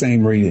had the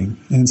same reading.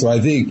 And so I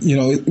think,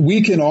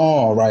 we can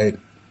all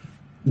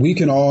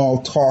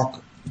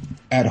talk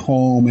at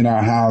home in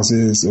our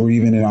houses or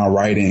even in our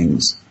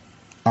writings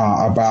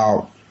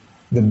about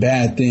the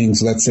bad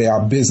things, let's say,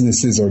 our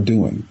businesses are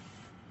doing,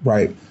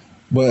 right?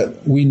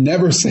 But we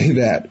never say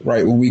that,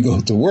 right, when we go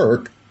to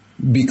work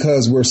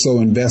because we're so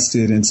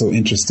invested and so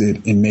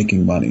interested in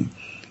making money.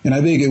 And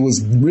I think it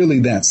was really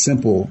that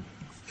simple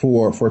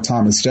for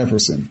Thomas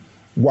Jefferson.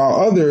 While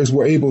others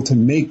were able to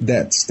take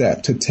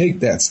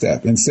that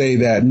step and say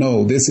that,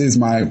 no, this is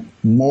my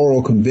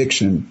moral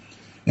conviction.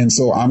 And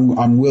so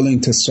I'm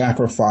willing to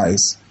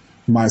sacrifice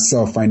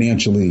myself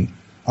financially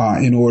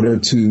in order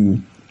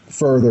to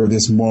further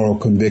this moral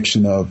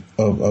conviction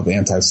of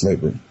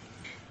anti-slavery.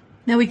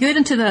 Now we get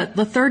into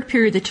the third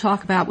period to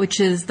talk about, which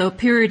is the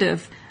period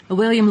of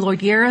William Lloyd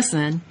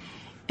Garrison.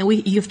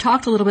 And you've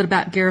talked a little bit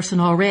about Garrison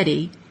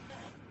already.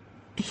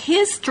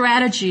 His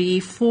strategy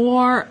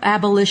for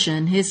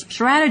abolition, his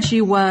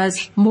strategy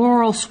was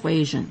moral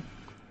suasion.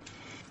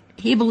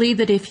 He believed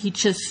that if he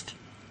just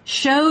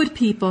showed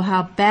people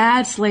how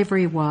bad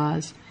slavery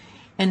was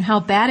and how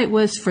bad it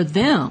was for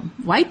them,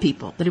 white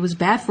people, that it was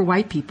bad for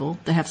white people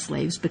to have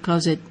slaves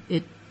because it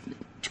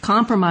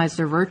compromised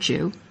their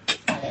virtue,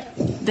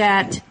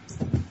 that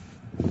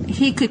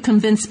he could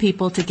convince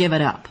people to give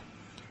it up.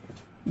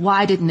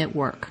 Why didn't it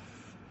work?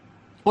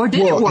 Or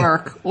did it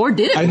work?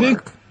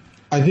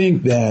 I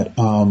think that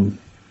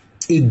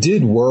it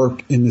did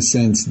work in the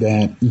sense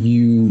that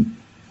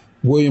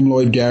William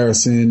Lloyd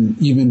Garrison,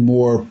 even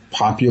more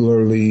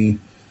popularly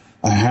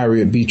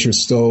Harriet Beecher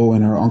Stowe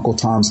and her Uncle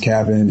Tom's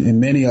Cabin,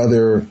 and many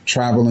other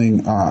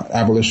traveling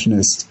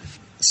abolitionist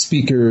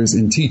speakers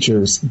and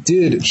teachers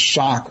did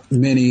shock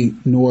many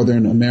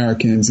Northern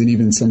Americans and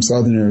even some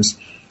Southerners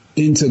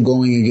into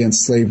going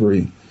against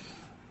slavery.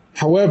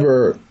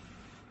 However,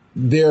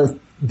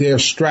 their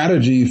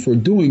strategy for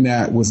doing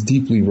that was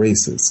deeply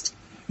racist.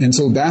 And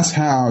so that's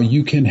how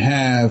you can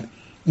have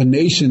a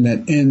nation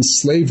that ends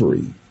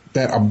slavery,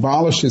 that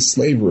abolishes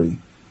slavery,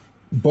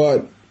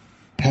 but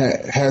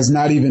has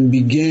not even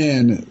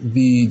began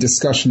the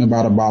discussion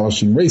about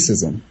abolishing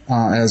racism,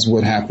 as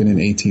what happened in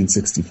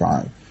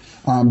 1865.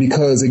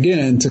 Because,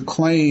 again, to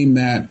claim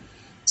that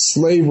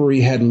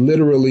slavery had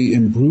literally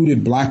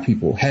imbruted Black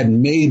people, had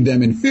made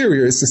them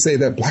inferior, is to say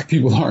that Black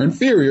people are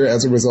inferior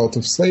as a result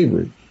of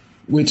slavery,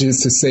 which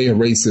is to say a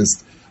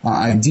racist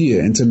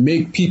idea. And to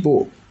make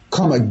people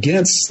come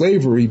against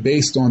slavery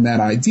based on that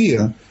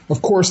idea,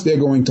 of course, they're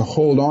going to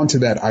hold on to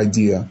that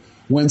idea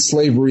when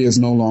slavery is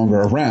no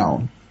longer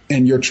around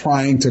and you're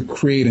trying to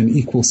create an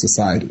equal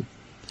society.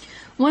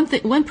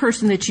 One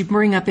person that you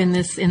bring up in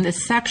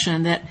this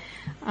section that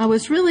I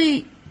was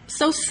really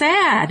so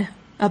sad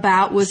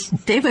about was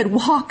David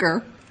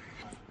Walker.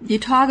 You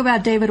talk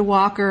about David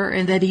Walker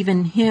and that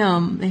even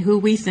him, who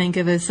we think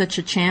of as such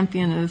a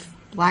champion of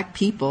Black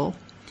people,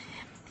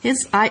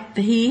 his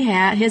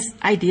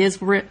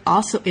ideas were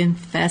also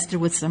infested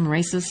with some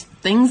racist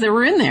things that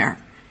were in there.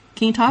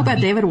 Can you talk about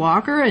David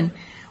Walker and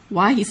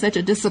why he's such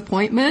a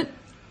disappointment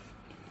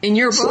in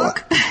your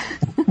book?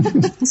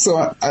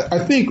 So I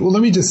think, well,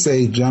 let me just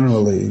say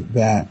generally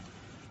that,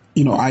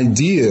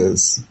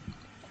 ideas,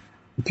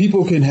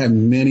 people can have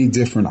many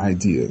different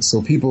ideas.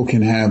 So people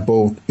can have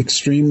both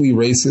extremely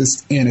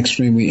racist and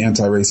extremely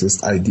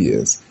anti-racist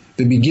ideas.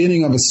 The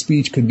beginning of a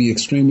speech could be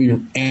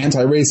extremely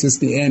anti-racist.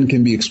 The end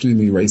can be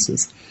extremely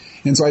racist.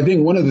 And so I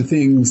think one of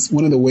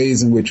the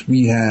ways in which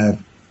we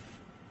haven't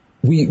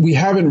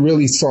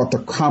really sought to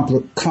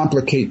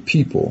complicate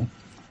people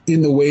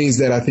in the ways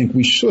that I think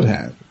we should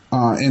have.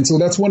 And so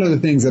that's one of the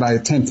things that I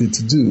attempted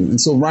to do.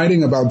 And so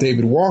writing about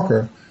David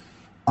Walker,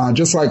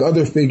 just like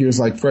other figures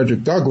like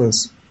Frederick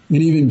Douglass and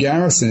even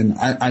Garrison,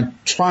 I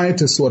tried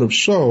to sort of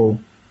show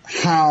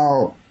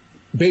how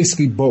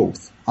basically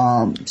both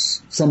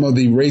some of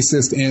the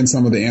racist and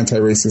some of the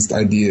anti-racist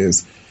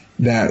ideas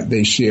that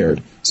they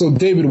shared. So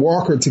David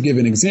Walker, to give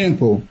an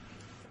example,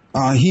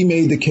 he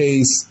made the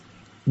case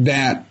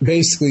that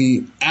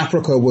basically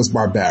Africa was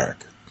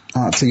barbaric,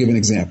 to give an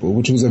example,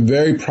 which was a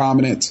very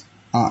prominent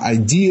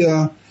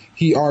idea.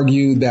 He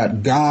argued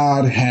that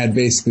God had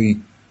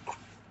basically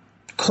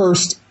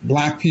cursed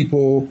black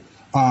people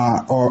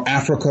or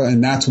Africa,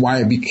 and that's why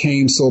it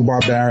became so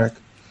barbaric.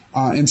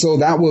 And so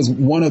that was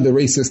one of the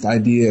racist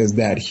ideas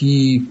that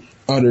he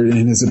uttered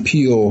in his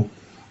appeal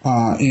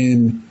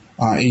in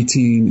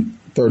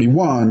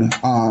 1831,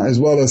 as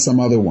well as some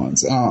other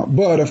ones.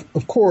 But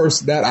of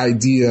course, that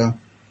idea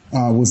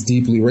was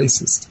deeply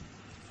racist.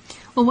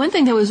 Well, one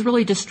thing that was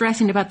really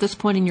distressing about this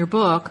point in your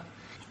book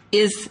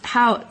is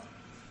how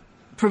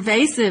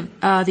pervasive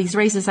these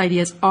racist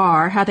ideas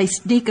are, how they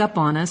sneak up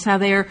on us, how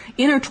they're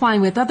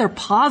intertwined with other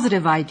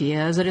positive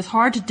ideas, that it's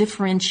hard to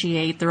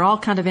differentiate. They're all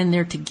kind of in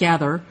there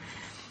together.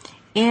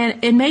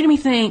 And it made me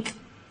think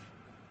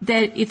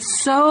that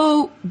it's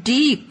so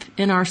deep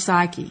in our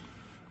psyche,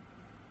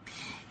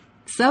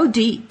 so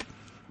deep.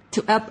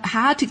 What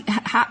are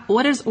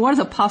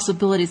the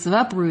possibilities of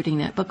uprooting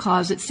it?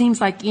 Because it seems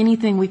like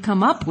anything we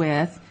come up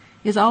with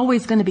is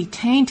always going to be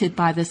tainted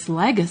by this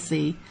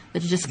legacy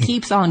that just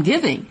keeps on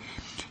giving.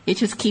 It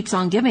just keeps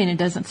on giving and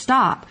doesn't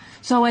stop.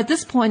 So at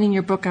this point in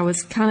your book, I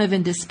was kind of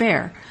in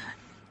despair.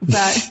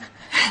 But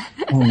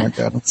oh my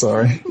God, I'm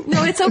sorry.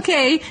 No, it's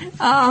okay.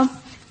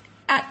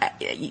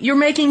 You're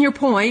making your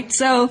point.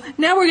 So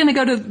now we're going to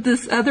go to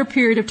this other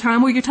period of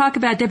time where you talk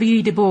about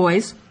W.E. Du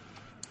Bois.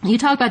 You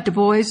talk about Du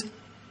Bois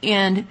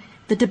and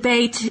the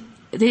debate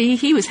that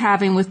he was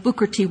having with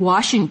Booker T.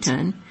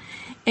 Washington.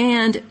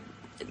 And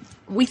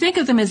we think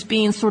of them as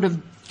being sort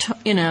of,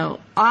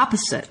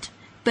 opposite.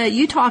 But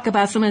you talk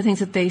about some of the things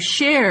that they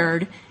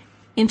shared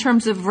in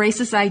terms of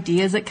racist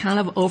ideas that kind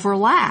of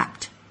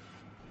overlapped.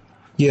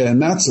 Yeah,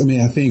 and I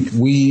think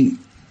we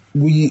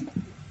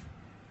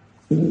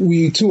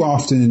too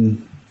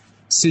often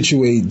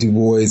situate Du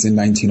Bois in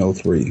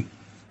 1903.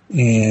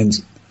 And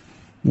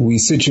we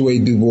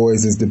situate Du Bois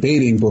as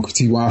debating Booker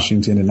T.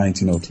 Washington in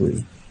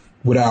 1903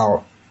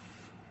 without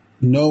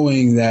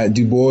knowing that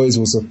Du Bois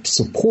was a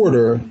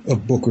supporter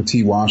of Booker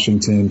T.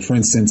 Washington. For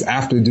instance,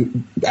 after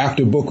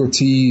Booker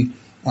T.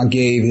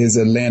 Gave his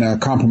Atlanta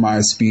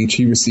Compromise speech,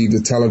 he received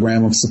a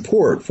telegram of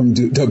support from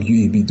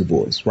W.E.B. Du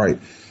Bois, right?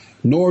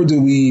 Nor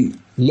do we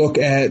look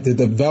at the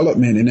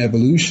development and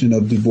evolution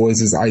of Du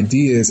Bois's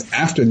ideas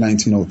after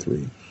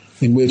 1903,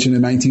 in which in the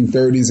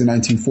 1930s and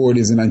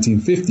 1940s and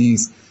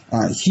 1950s,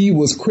 he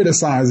was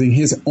criticizing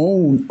his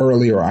own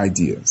earlier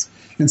ideas.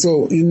 And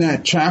so in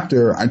that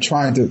chapter,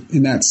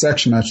 in that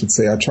section, I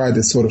tried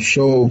to sort of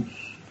show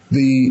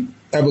the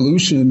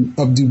evolution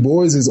of Du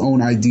Bois's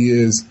own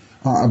ideas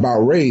about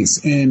race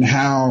and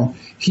how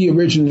he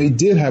originally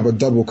did have a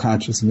double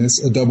consciousness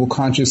of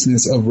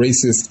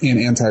racist and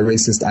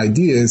anti-racist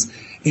ideas.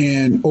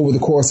 And over the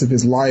course of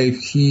his life,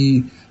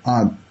 he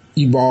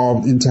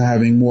evolved into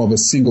having more of a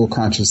single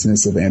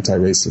consciousness of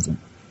anti-racism.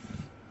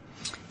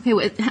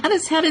 Okay,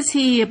 how does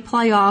he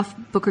play off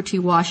Booker T.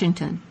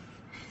 Washington?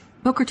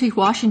 Booker T.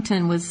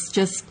 Washington was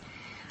just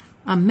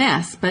a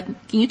mess, but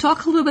can you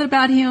talk a little bit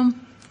about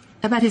him,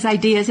 about his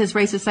ideas, his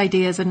racist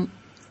ideas, and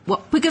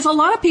because a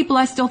lot of people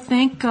I still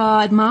think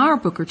admire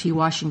Booker T.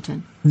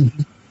 Washington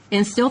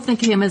and still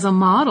think of him as a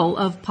model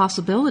of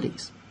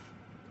possibilities.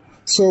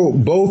 So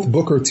both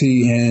Booker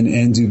T.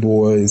 and Du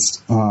Bois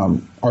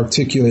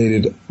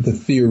articulated the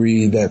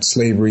theory that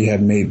slavery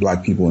had made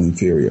black people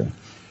inferior,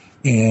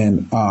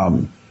 and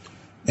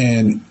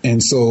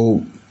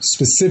so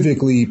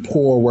specifically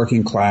poor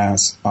working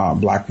class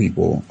black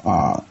people.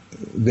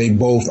 They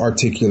both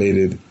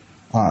articulated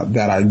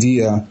that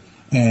idea,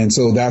 and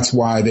so that's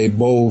why they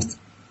both.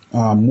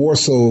 More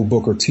so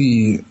Booker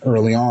T.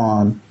 early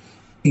on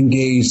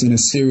engaged in a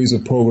series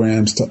of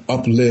programs to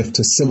uplift,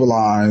 to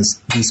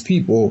civilize these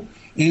people,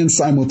 and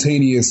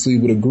simultaneously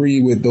would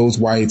agree with those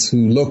whites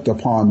who looked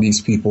upon these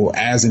people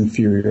as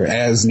inferior,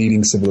 as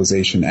needing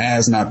civilization,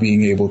 as not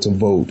being able to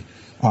vote,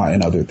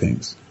 and other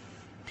things.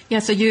 Yeah,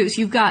 so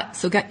you've got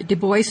Du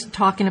Bois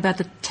talking about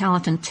the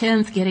Talented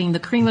 10th, getting the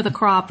cream of the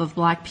crop of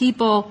black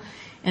people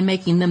and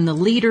making them the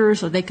leaders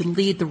so they could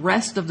lead the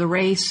rest of the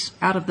race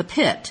out of the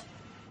pit.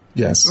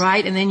 Yes.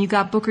 Right? And then you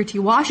got Booker T.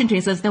 Washington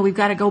who says, no, we've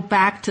got to go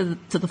back to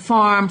the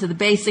farm, to the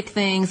basic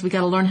things. We've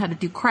got to learn how to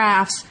do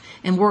crafts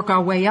and work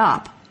our way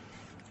up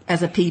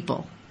as a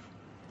people.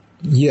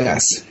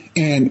 Yes.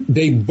 And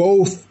they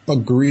both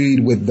agreed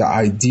with the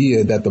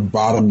idea that the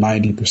bottom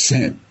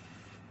 90%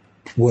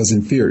 was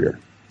inferior.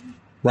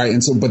 Right.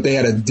 And so, but they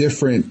had a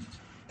different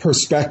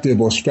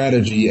perspective or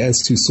strategy as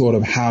to sort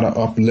of how to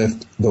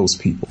uplift those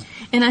people.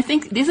 And I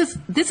think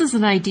this is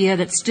an idea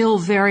that's still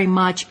very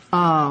much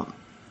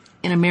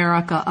in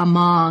America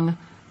among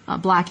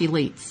black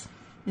elites,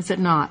 is it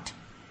not?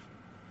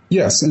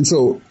 Yes. And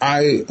so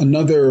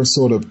another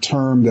sort of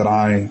term that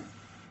I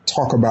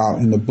talk about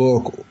in the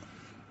book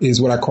is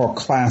what I call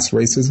class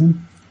racism.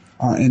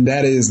 And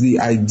that is the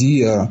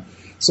idea.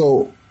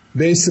 So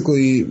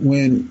basically,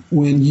 when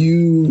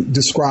you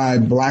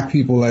describe black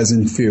people as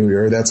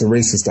inferior, that's a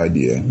racist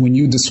idea. When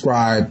you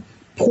describe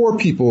poor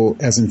people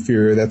as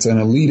inferior, that's an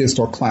elitist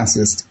or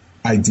classist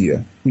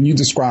idea. When you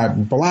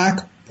describe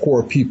black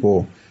poor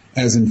people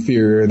as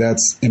inferior,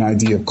 that's an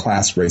idea of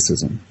class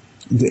racism,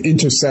 the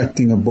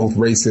intersecting of both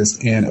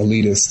racist and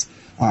elitist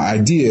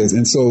ideas.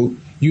 And so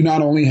you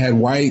not only had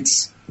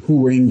whites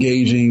who were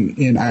engaging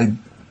in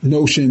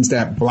notions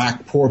that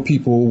black poor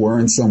people were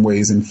in some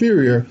ways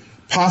inferior,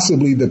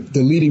 possibly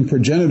the leading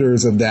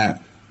progenitors of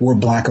that were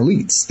black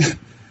elites.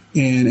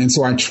 And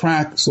so I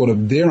track sort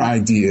of their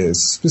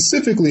ideas,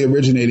 specifically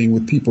originating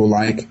with people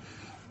like,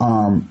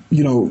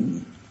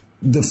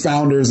 the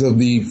founders of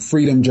the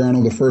Freedom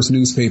Journal, the first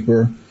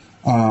newspaper,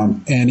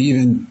 and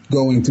even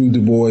going through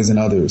Du Bois and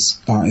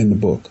others in the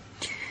book.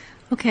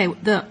 Okay,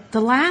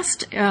 the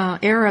last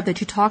era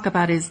that you talk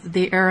about is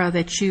the era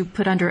that you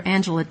put under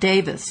Angela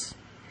Davis,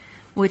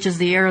 which is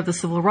the era of the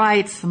civil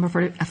rights,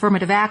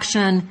 affirmative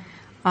action,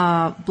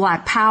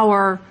 black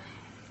power,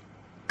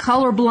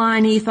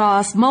 colorblind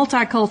ethos,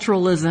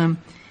 multiculturalism.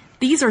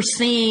 These are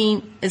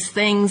seen as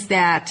things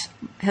that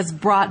has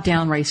brought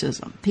down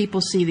racism.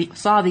 People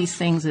saw these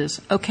things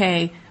as,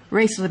 okay,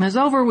 racism is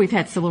over, we've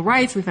had civil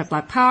rights, we've had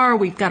black power,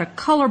 we've got a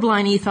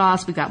colorblind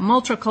ethos, we've got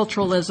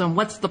multiculturalism,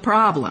 what's the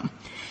problem?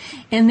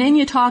 And then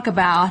you talk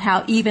about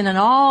how even in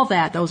all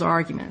those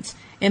arguments,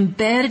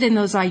 embedded in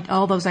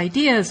all those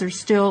ideas, there's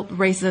still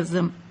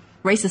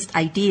racist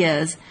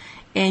ideas,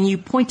 and you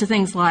point to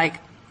things like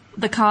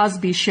the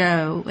Cosby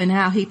Show and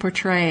how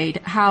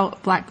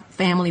black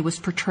family was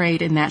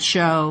portrayed in that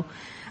show,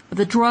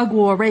 the drug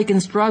war,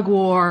 Reagan's drug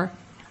war,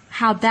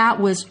 how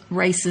that was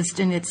racist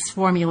in its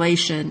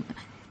formulation.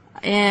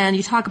 And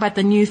you talk about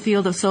the new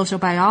field of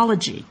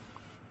sociobiology,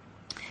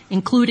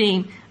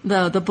 including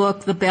the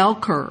book, The Bell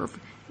Curve,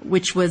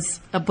 which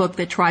was a book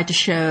that tried to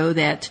show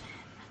that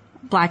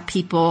black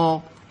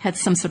people had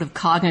some sort of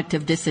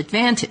cognitive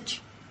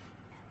disadvantage.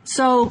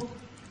 So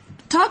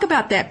talk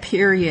about that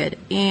period,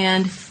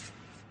 and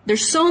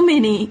there's so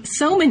many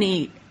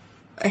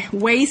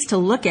ways to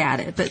look at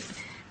it, but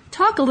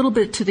talk a little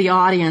bit to the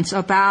audience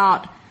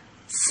about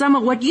some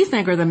of what you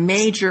think are the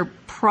major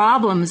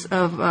problems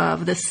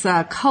of this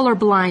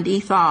colorblind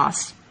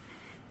ethos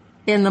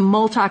and the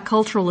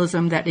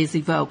multiculturalism that is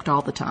evoked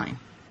all the time.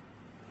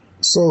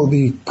 So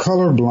the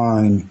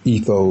colorblind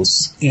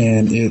ethos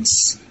and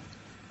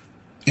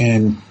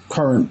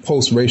current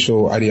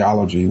post-racial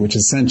ideology, which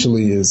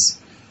essentially is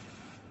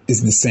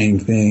the same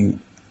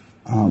thing.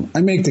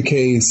 I make the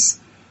case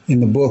in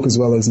the book as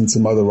well as in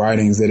some other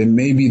writings that it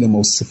may be the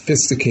most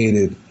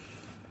sophisticated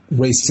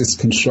racist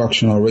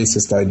construction or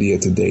racist idea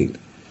to date.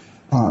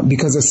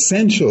 Because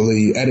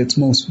essentially, at its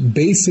most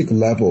basic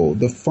level,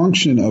 the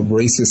function of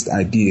racist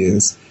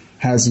ideas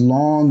has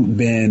long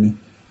been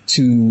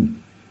to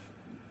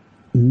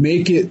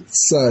make it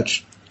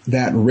such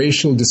that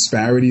racial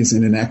disparities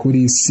and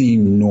inequities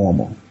seem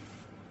normal.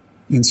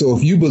 And so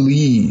if you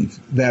believe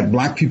that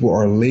black people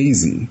are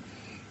lazy,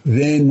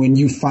 then when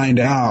you find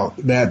out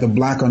that the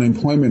black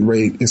unemployment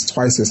rate is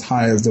twice as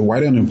high as the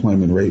white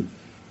unemployment rate,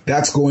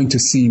 that's going to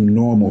seem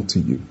normal to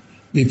you.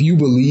 If you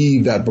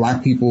believe that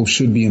black people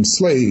should be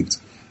enslaved,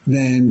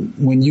 then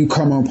when you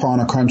come upon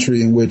a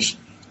country in which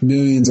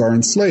millions are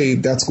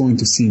enslaved, that's going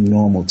to seem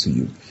normal to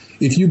you.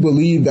 If you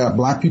believe that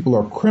black people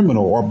are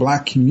criminal or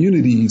black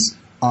communities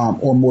are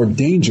more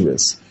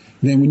dangerous,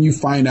 then when you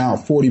find out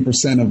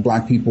 40% of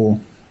black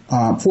people,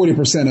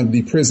 40% of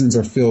the prisons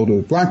are filled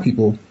with black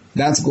people,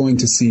 that's going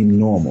to seem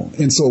normal.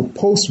 And so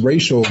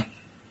post-racial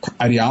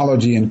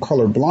ideology and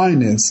color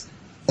blindness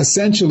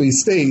essentially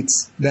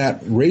states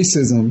that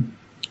racism,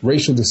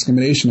 racial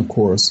discrimination, of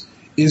course,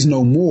 is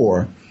no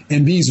more.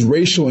 And these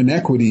racial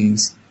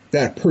inequities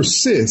that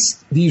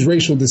persist, these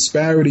racial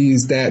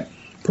disparities that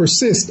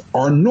persist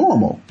are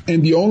normal.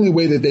 And the only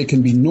way that they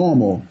can be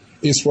normal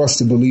is for us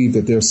to believe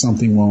that there's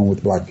something wrong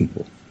with black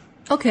people.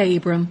 Okay,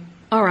 Ibram.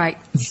 All right.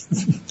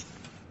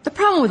 The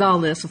problem with all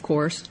this, of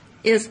course,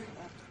 is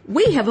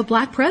we have a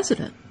black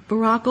president,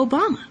 Barack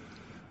Obama.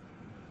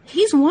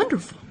 He's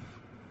wonderful.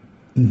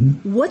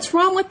 Mm-hmm. What's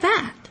wrong with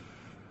that?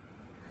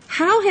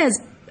 How has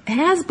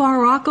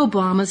Barack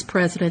Obama's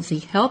presidency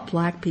helped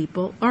black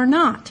people or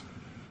not?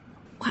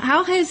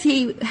 How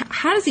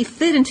how does he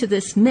fit into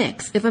this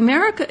mix? If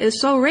America is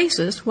so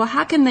racist, well,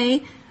 how can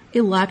they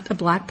elect a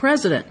black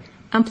president?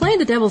 I'm playing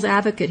the devil's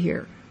advocate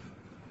here.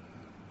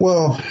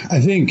 Well,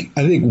 I think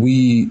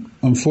we,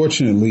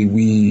 unfortunately,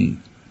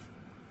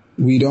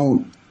 we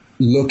don't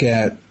look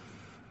at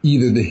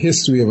either the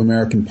history of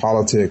American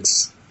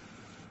politics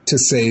to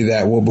say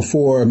that, well,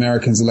 before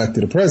Americans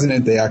elected a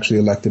president, they actually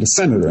elected a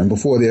senator. And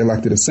before they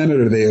elected a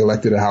senator, they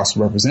elected a House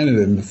of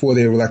Representatives. And before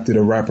they elected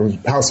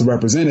a House of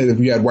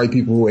Representatives, you had white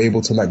people who were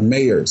able to elect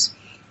mayors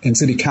and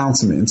city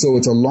councilmen. And so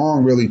it's a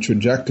long, really,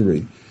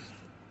 trajectory.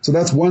 So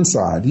that's one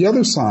side. The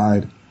other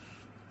side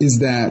is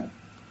that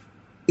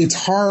it's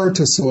hard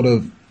to sort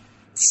of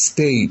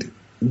state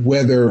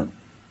whether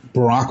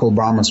Barack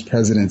Obama's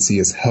presidency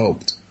has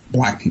helped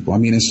black people. I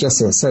mean, it's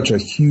just such a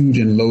huge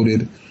and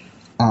loaded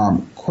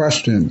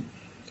question.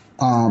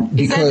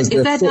 Is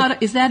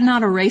that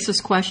not a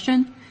racist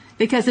question?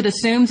 Because it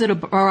assumes that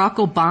Barack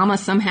Obama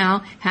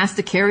somehow has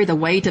to carry the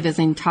weight of his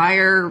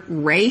entire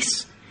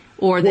race,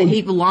 or that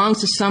he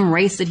belongs to some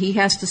race that he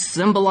has to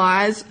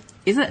symbolize.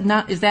 Is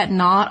that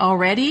not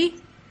already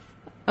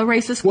a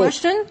racist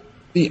question?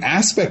 The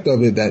aspect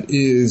of it that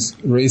is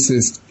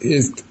racist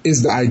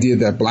is the idea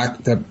that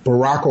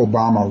Barack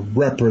Obama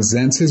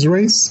represents his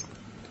race.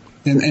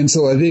 And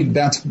so I think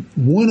that's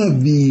one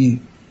of the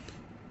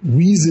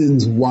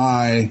reasons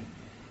why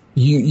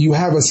you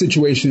have a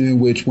situation in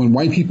which when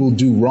white people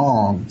do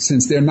wrong,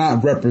 since they're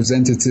not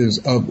representatives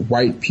of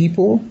white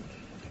people,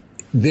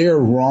 their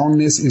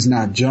wrongness is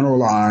not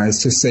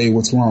generalized to say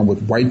what's wrong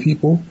with white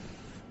people.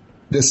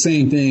 The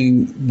same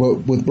thing,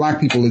 but with black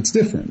people, it's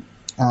different.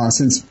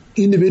 Since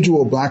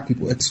individual black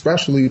people,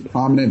 especially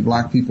prominent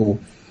black people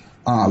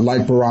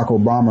like Barack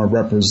Obama,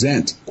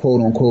 represent,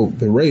 quote unquote,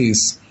 the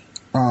race,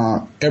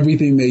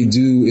 everything they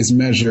do is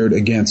measured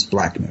against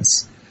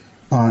blackness.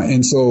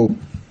 And so,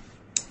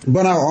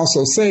 but I'll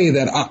also say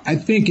that I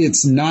think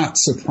it's not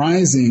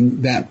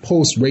surprising that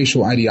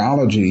post-racial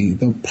ideology,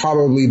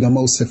 probably the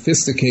most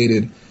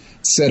sophisticated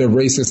set of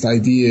racist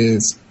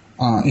ideas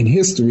in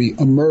history,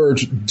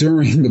 emerged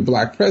during the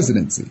black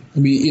presidency. I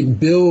mean, it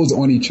builds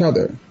on each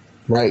other,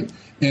 right?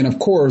 And of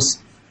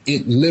course,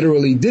 it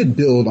literally did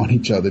build on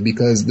each other,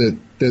 because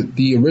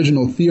the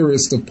original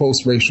theorist of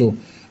post-racial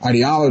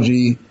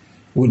ideology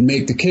would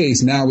make the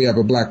case, now we have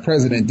a black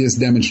president, this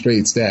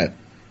demonstrates that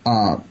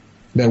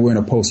we're in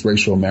a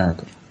post-racial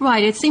America.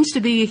 Right. It seems to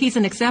be he's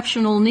an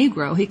exceptional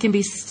Negro. He can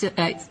be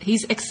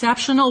he's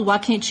exceptional. Why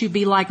can't you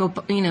be like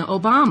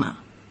Obama?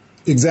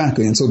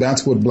 Exactly. And so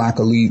that's what black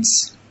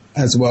elites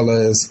as well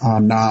as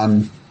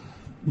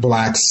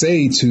non-blacks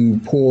say to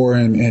poor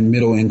and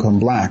middle-income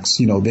blacks.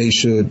 He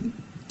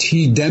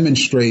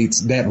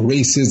demonstrates that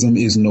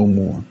racism is no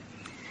more.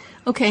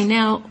 Okay.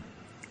 Now,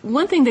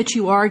 one thing that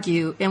you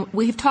argue, and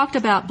we've talked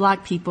about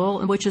black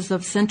people, which is the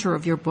center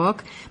of your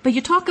book, but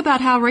you talk about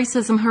how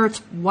racism hurts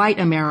white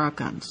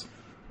Americans.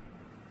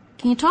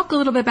 Can you talk a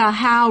little bit about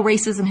how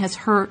racism has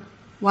hurt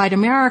white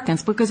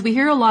Americans? Because we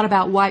hear a lot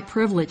about white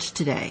privilege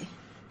today,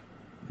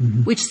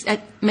 which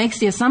makes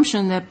the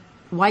assumption that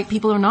white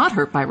people are not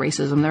hurt by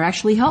racism. They're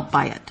actually helped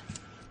by it.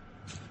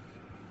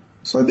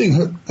 So I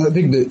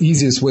think the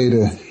easiest way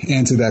to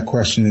answer that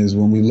question is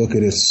when we look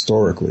at it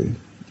historically.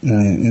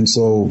 And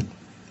so,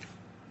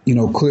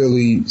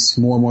 clearly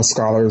more and more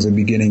scholars are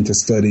beginning to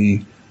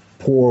study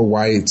poor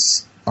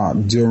whites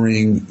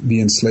during the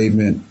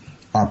enslavement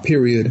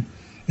period,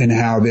 and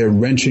how their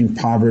wrenching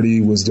poverty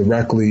was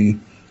directly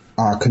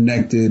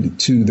connected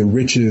to the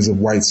riches of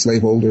white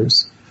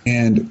slaveholders.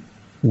 And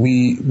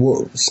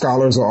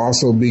scholars are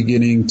also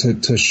beginning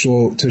to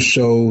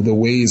show the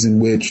ways in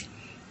which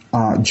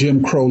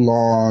Jim Crow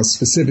laws,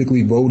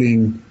 specifically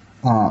voting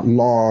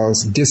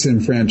laws,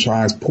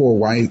 disenfranchised poor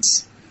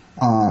whites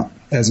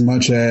as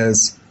much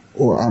as,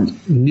 or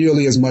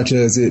nearly as much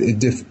as it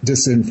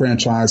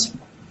disenfranchised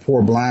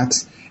poor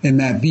blacks,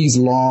 and that these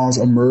laws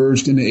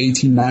emerged in the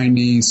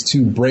 1890s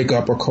to break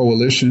up a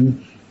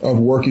coalition of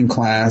working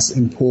class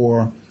and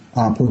poor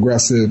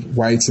progressive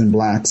whites and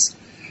blacks.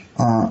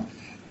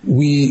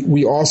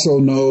 We also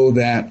know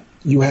that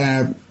you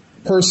have a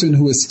person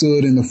who has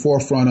stood in the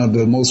forefront of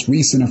the most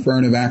recent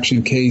affirmative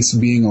action case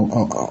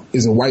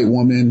is a white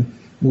woman.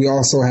 We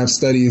also have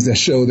studies that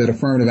show that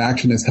affirmative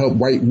action has helped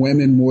white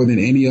women more than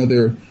any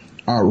other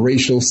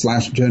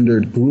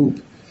racial/gendered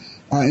group.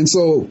 And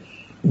so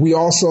we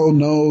also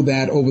know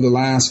that over the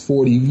last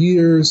 40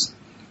 years,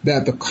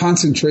 that the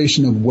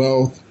concentration of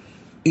wealth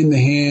in the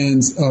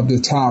hands of the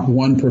top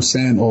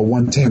 1% or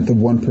 1/10 of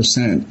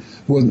 1%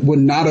 would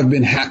not have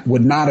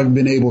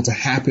been able to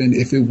happen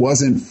if it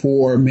wasn't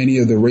for many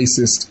of the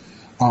racist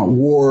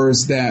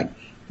wars that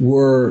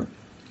were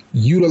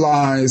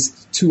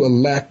utilized to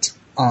elect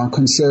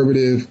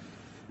conservative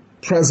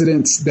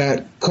presidents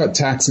that cut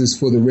taxes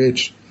for the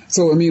rich.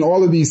 So, I mean,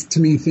 all of these,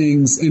 to me,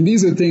 things, and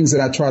these are things that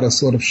I try to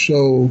sort of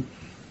show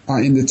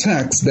in the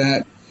text,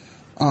 that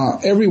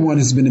everyone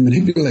has been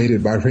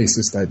manipulated by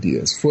racist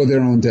ideas for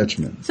their own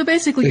detriment. So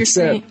basically, you're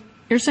saying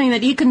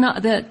that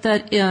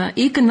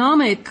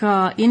economic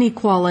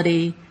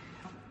inequality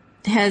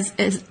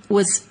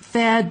was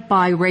fed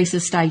by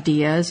racist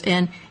ideas,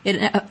 and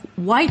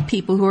white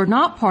people who are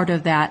not part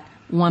of that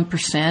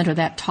 1% or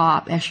that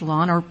top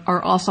echelon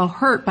are also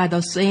hurt by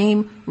those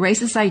same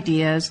racist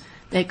ideas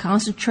that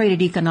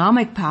concentrated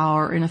economic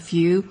power in a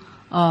few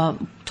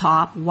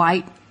top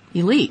white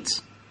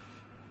elites.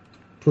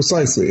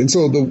 Precisely. And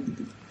so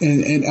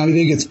and I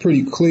think it's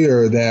pretty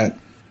clear that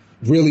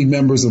really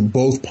members of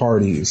both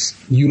parties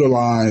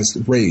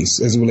utilized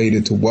race as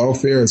related to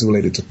welfare, as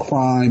related to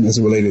crime,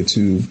 as related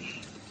to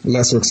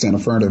lesser extent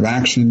affirmative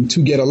action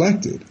to get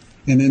elected.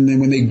 And then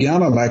when they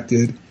got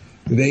elected,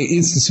 they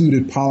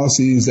instituted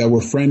policies that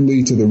were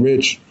friendly to the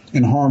rich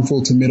and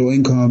harmful to middle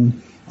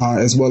income,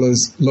 as well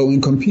as low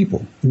income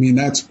people. I mean,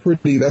 that's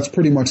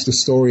pretty much the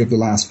story of the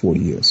last 40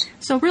 years.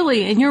 So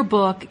really, in your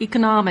book,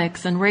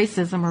 economics and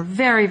racism are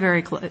very,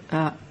 very,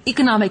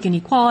 economic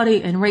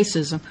inequality and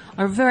racism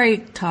are very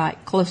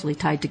closely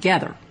tied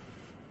together.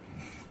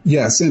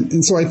 Yes.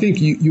 And so I think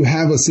you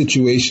have a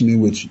situation in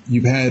which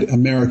you've had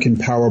American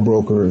power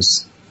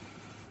brokers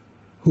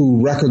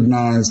who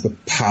recognize the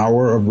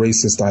power of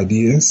racist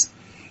ideas,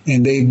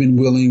 and they've been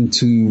willing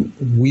to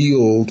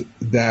wield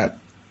that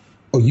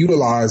or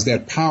utilize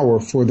that power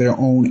for their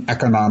own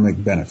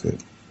economic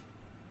benefit.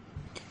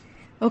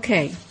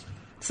 Okay.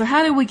 So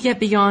how do we get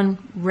beyond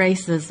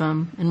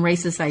racism and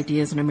racist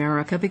ideas in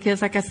America?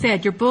 Because, like I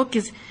said, your book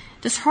is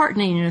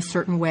disheartening in a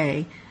certain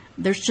way.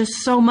 There's just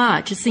so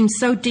much. It seems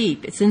so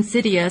deep. It's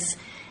insidious,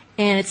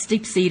 and it's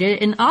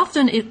deep-seated. And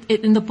often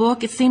in the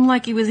book, it seemed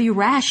like it was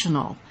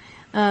irrational.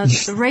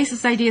 The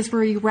racist ideas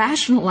were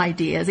irrational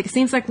ideas. It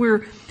seems like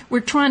we're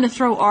trying to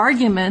throw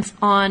arguments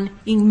on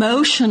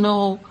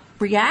emotional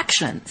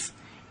reactions.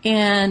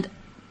 And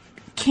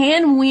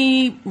can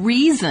we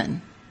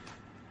reason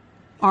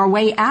our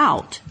way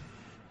out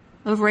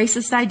of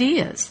racist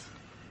ideas?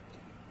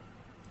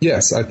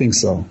 Yes, I think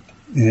so.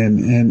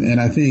 And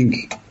I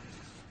think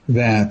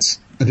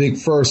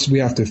first we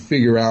have to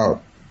figure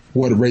out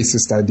what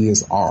racist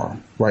ideas are,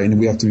 right? And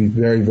we have to be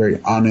very, very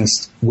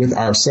honest with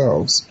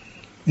ourselves.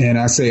 And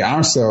I say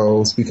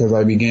ourselves because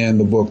I began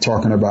the book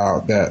talking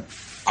about that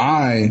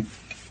I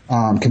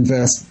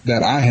confessed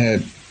that I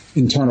had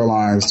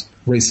internalized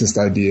racist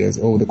ideas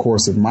over the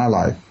course of my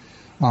life.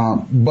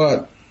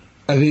 But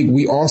I think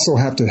we also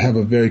have to have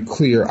a very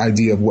clear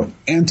idea of what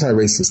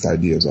anti-racist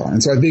ideas are.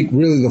 And so I think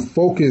really the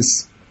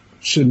focus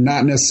should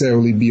not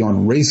necessarily be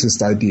on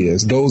racist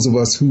ideas, those of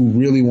us who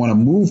really want to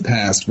move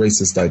past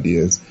racist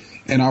ideas.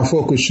 And our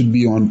focus should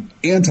be on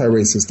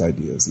anti-racist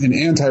ideas. And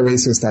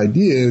anti-racist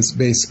ideas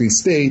basically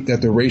state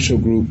that the racial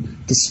group,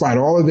 despite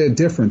all of their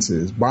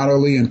differences,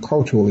 bodily and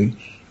culturally,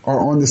 are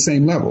on the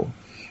same level.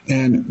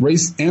 And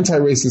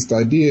anti-racist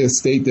ideas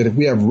state that if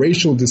we have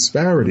racial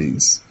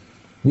disparities,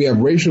 we have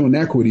racial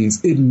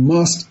inequities, it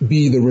must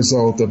be the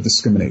result of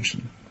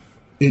discrimination.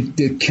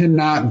 It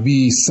cannot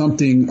be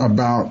something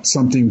about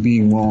something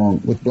being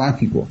wrong with black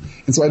people.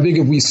 And so I think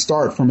if we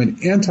start from an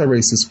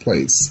anti-racist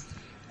place,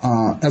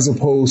 as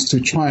opposed to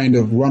trying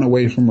to run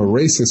away from a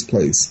racist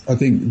place, I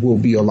think we'll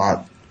be a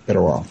lot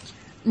better off.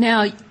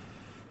 Now,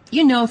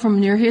 you know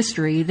from your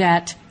history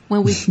that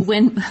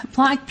when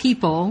black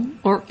people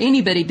or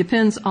anybody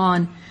depends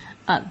on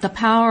the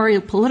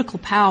power, political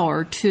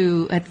power at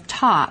the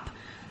top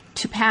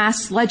to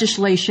pass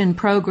legislation,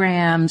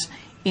 programs,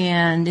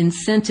 and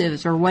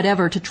incentives or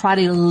whatever to try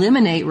to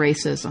eliminate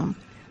racism,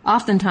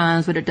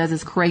 oftentimes what it does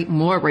is create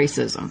more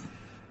racism.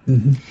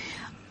 Mm-hmm.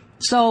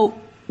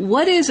 So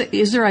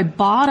is there a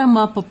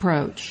bottom-up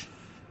approach?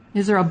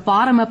 Is there a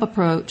bottom-up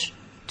approach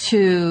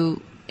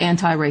to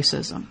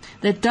anti-racism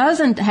that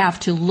doesn't have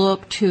to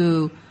look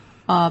to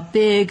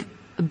big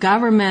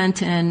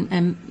government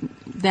and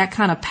that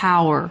kind of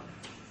power?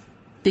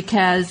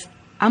 Because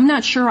I'm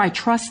not sure I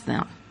trust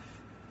them.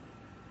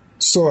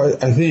 So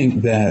I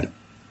think that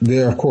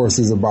there, of course,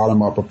 is a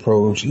bottom-up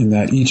approach in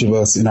that each of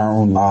us in our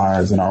own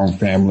lives, in our own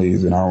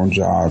families, in our own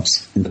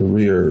jobs and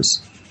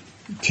careers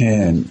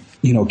can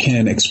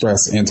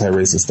express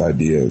anti-racist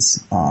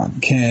ideas,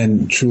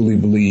 can truly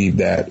believe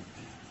that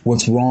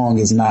what's wrong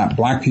is not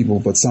black people,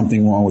 but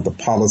something wrong with the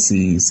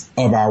policies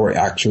of our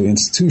actual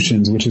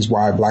institutions, which is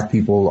why black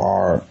people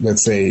are,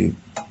 let's say,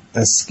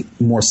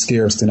 more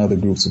scarce than other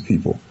groups of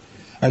people.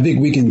 I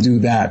think we can do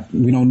that.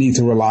 We don't need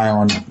to rely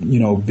on,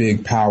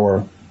 big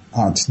power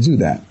to do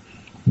that.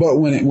 But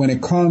when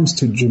it comes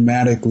to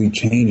dramatically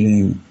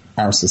changing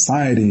our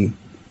society,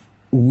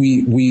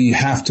 we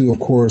have to, of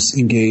course,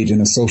 engage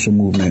in a social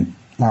movement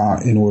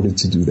in order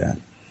to do that.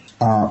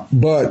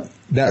 But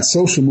that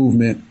social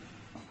movement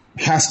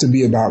has to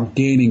be about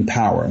gaining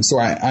power. And so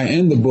I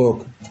end the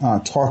book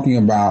talking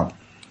about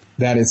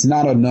that it's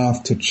not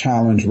enough to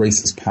challenge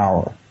racist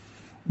power,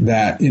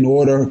 that in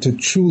order to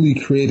truly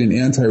create an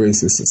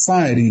anti-racist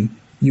society,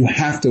 you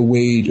have to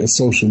wage a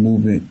social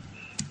movement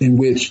in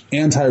which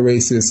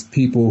anti-racist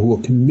people who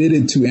are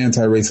committed to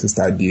anti-racist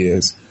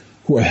ideas,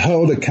 who are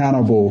held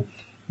accountable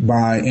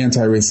by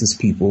anti-racist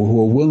people,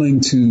 who are willing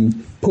to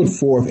put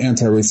forth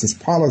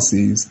anti-racist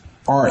policies,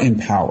 are in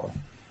power.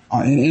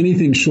 And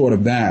anything short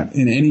of that,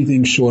 and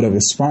anything short of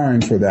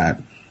aspiring for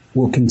that,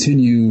 will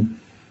continue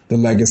the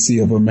legacy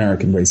of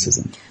American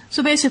racism.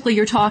 So basically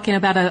you're talking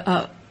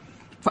about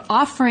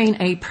offering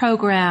a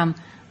program,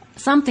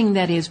 something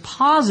that is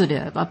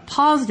positive, a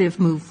positive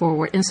move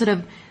forward, instead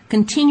of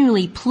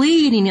continually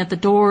pleading at the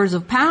doors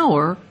of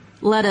power,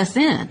 let us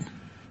in.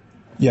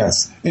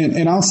 Yes.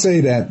 And I'll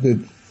say that the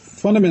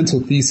fundamental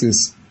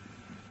thesis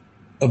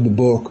of the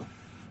book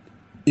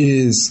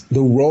is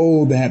the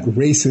role that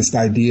racist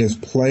ideas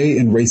play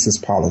in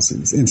racist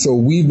policies. And so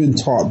we've been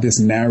taught this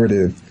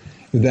narrative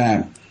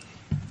that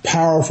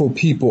powerful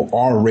people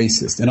are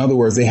racist. In other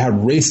words, they have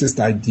racist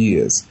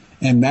ideas.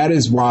 And that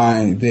is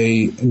why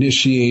they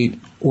initiate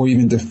or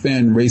even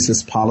defend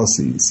racist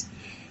policies.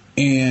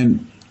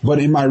 But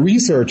in my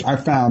research, I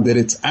found that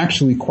it's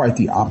actually quite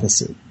the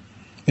opposite,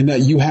 in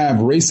that you have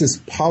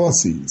racist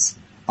policies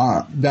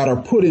that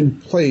are put in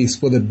place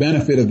for the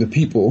benefit of the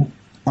people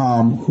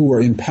who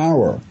are in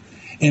power.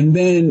 And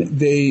then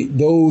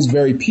those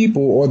very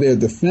people or their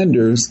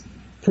defenders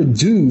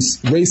produce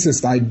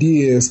racist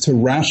ideas to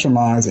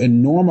rationalize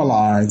and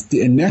normalize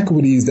the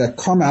inequities that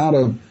come out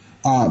of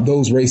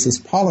those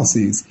racist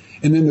policies.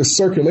 And then the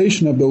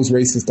circulation of those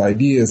racist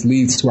ideas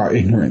leads to our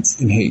ignorance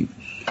and hate.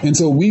 And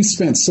so we've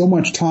spent so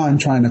much time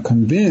trying to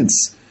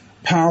convince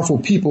powerful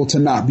people to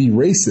not be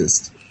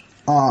racist,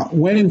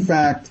 when in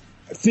fact,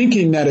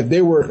 thinking that if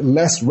they were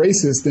less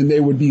racist, then they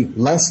would be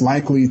less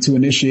likely to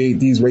initiate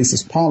these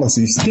racist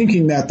policies,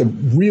 thinking that the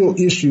real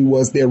issue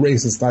was their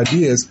racist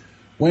ideas,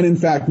 when in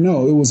fact,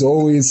 no, it was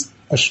always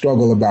a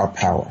struggle about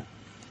power.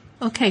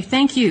 Okay,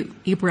 thank you,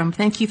 Ibram.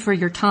 Thank you for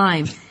your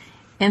time.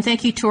 And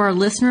thank you to our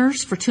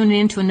listeners for tuning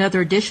in to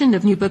another edition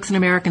of New Books in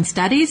American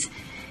Studies.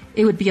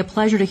 It would be a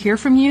pleasure to hear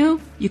from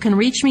you. You can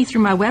reach me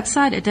through my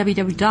website at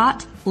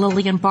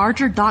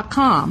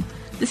www.lillianbarger.com.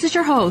 This is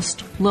your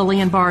host,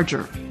 Lillian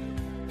Barger.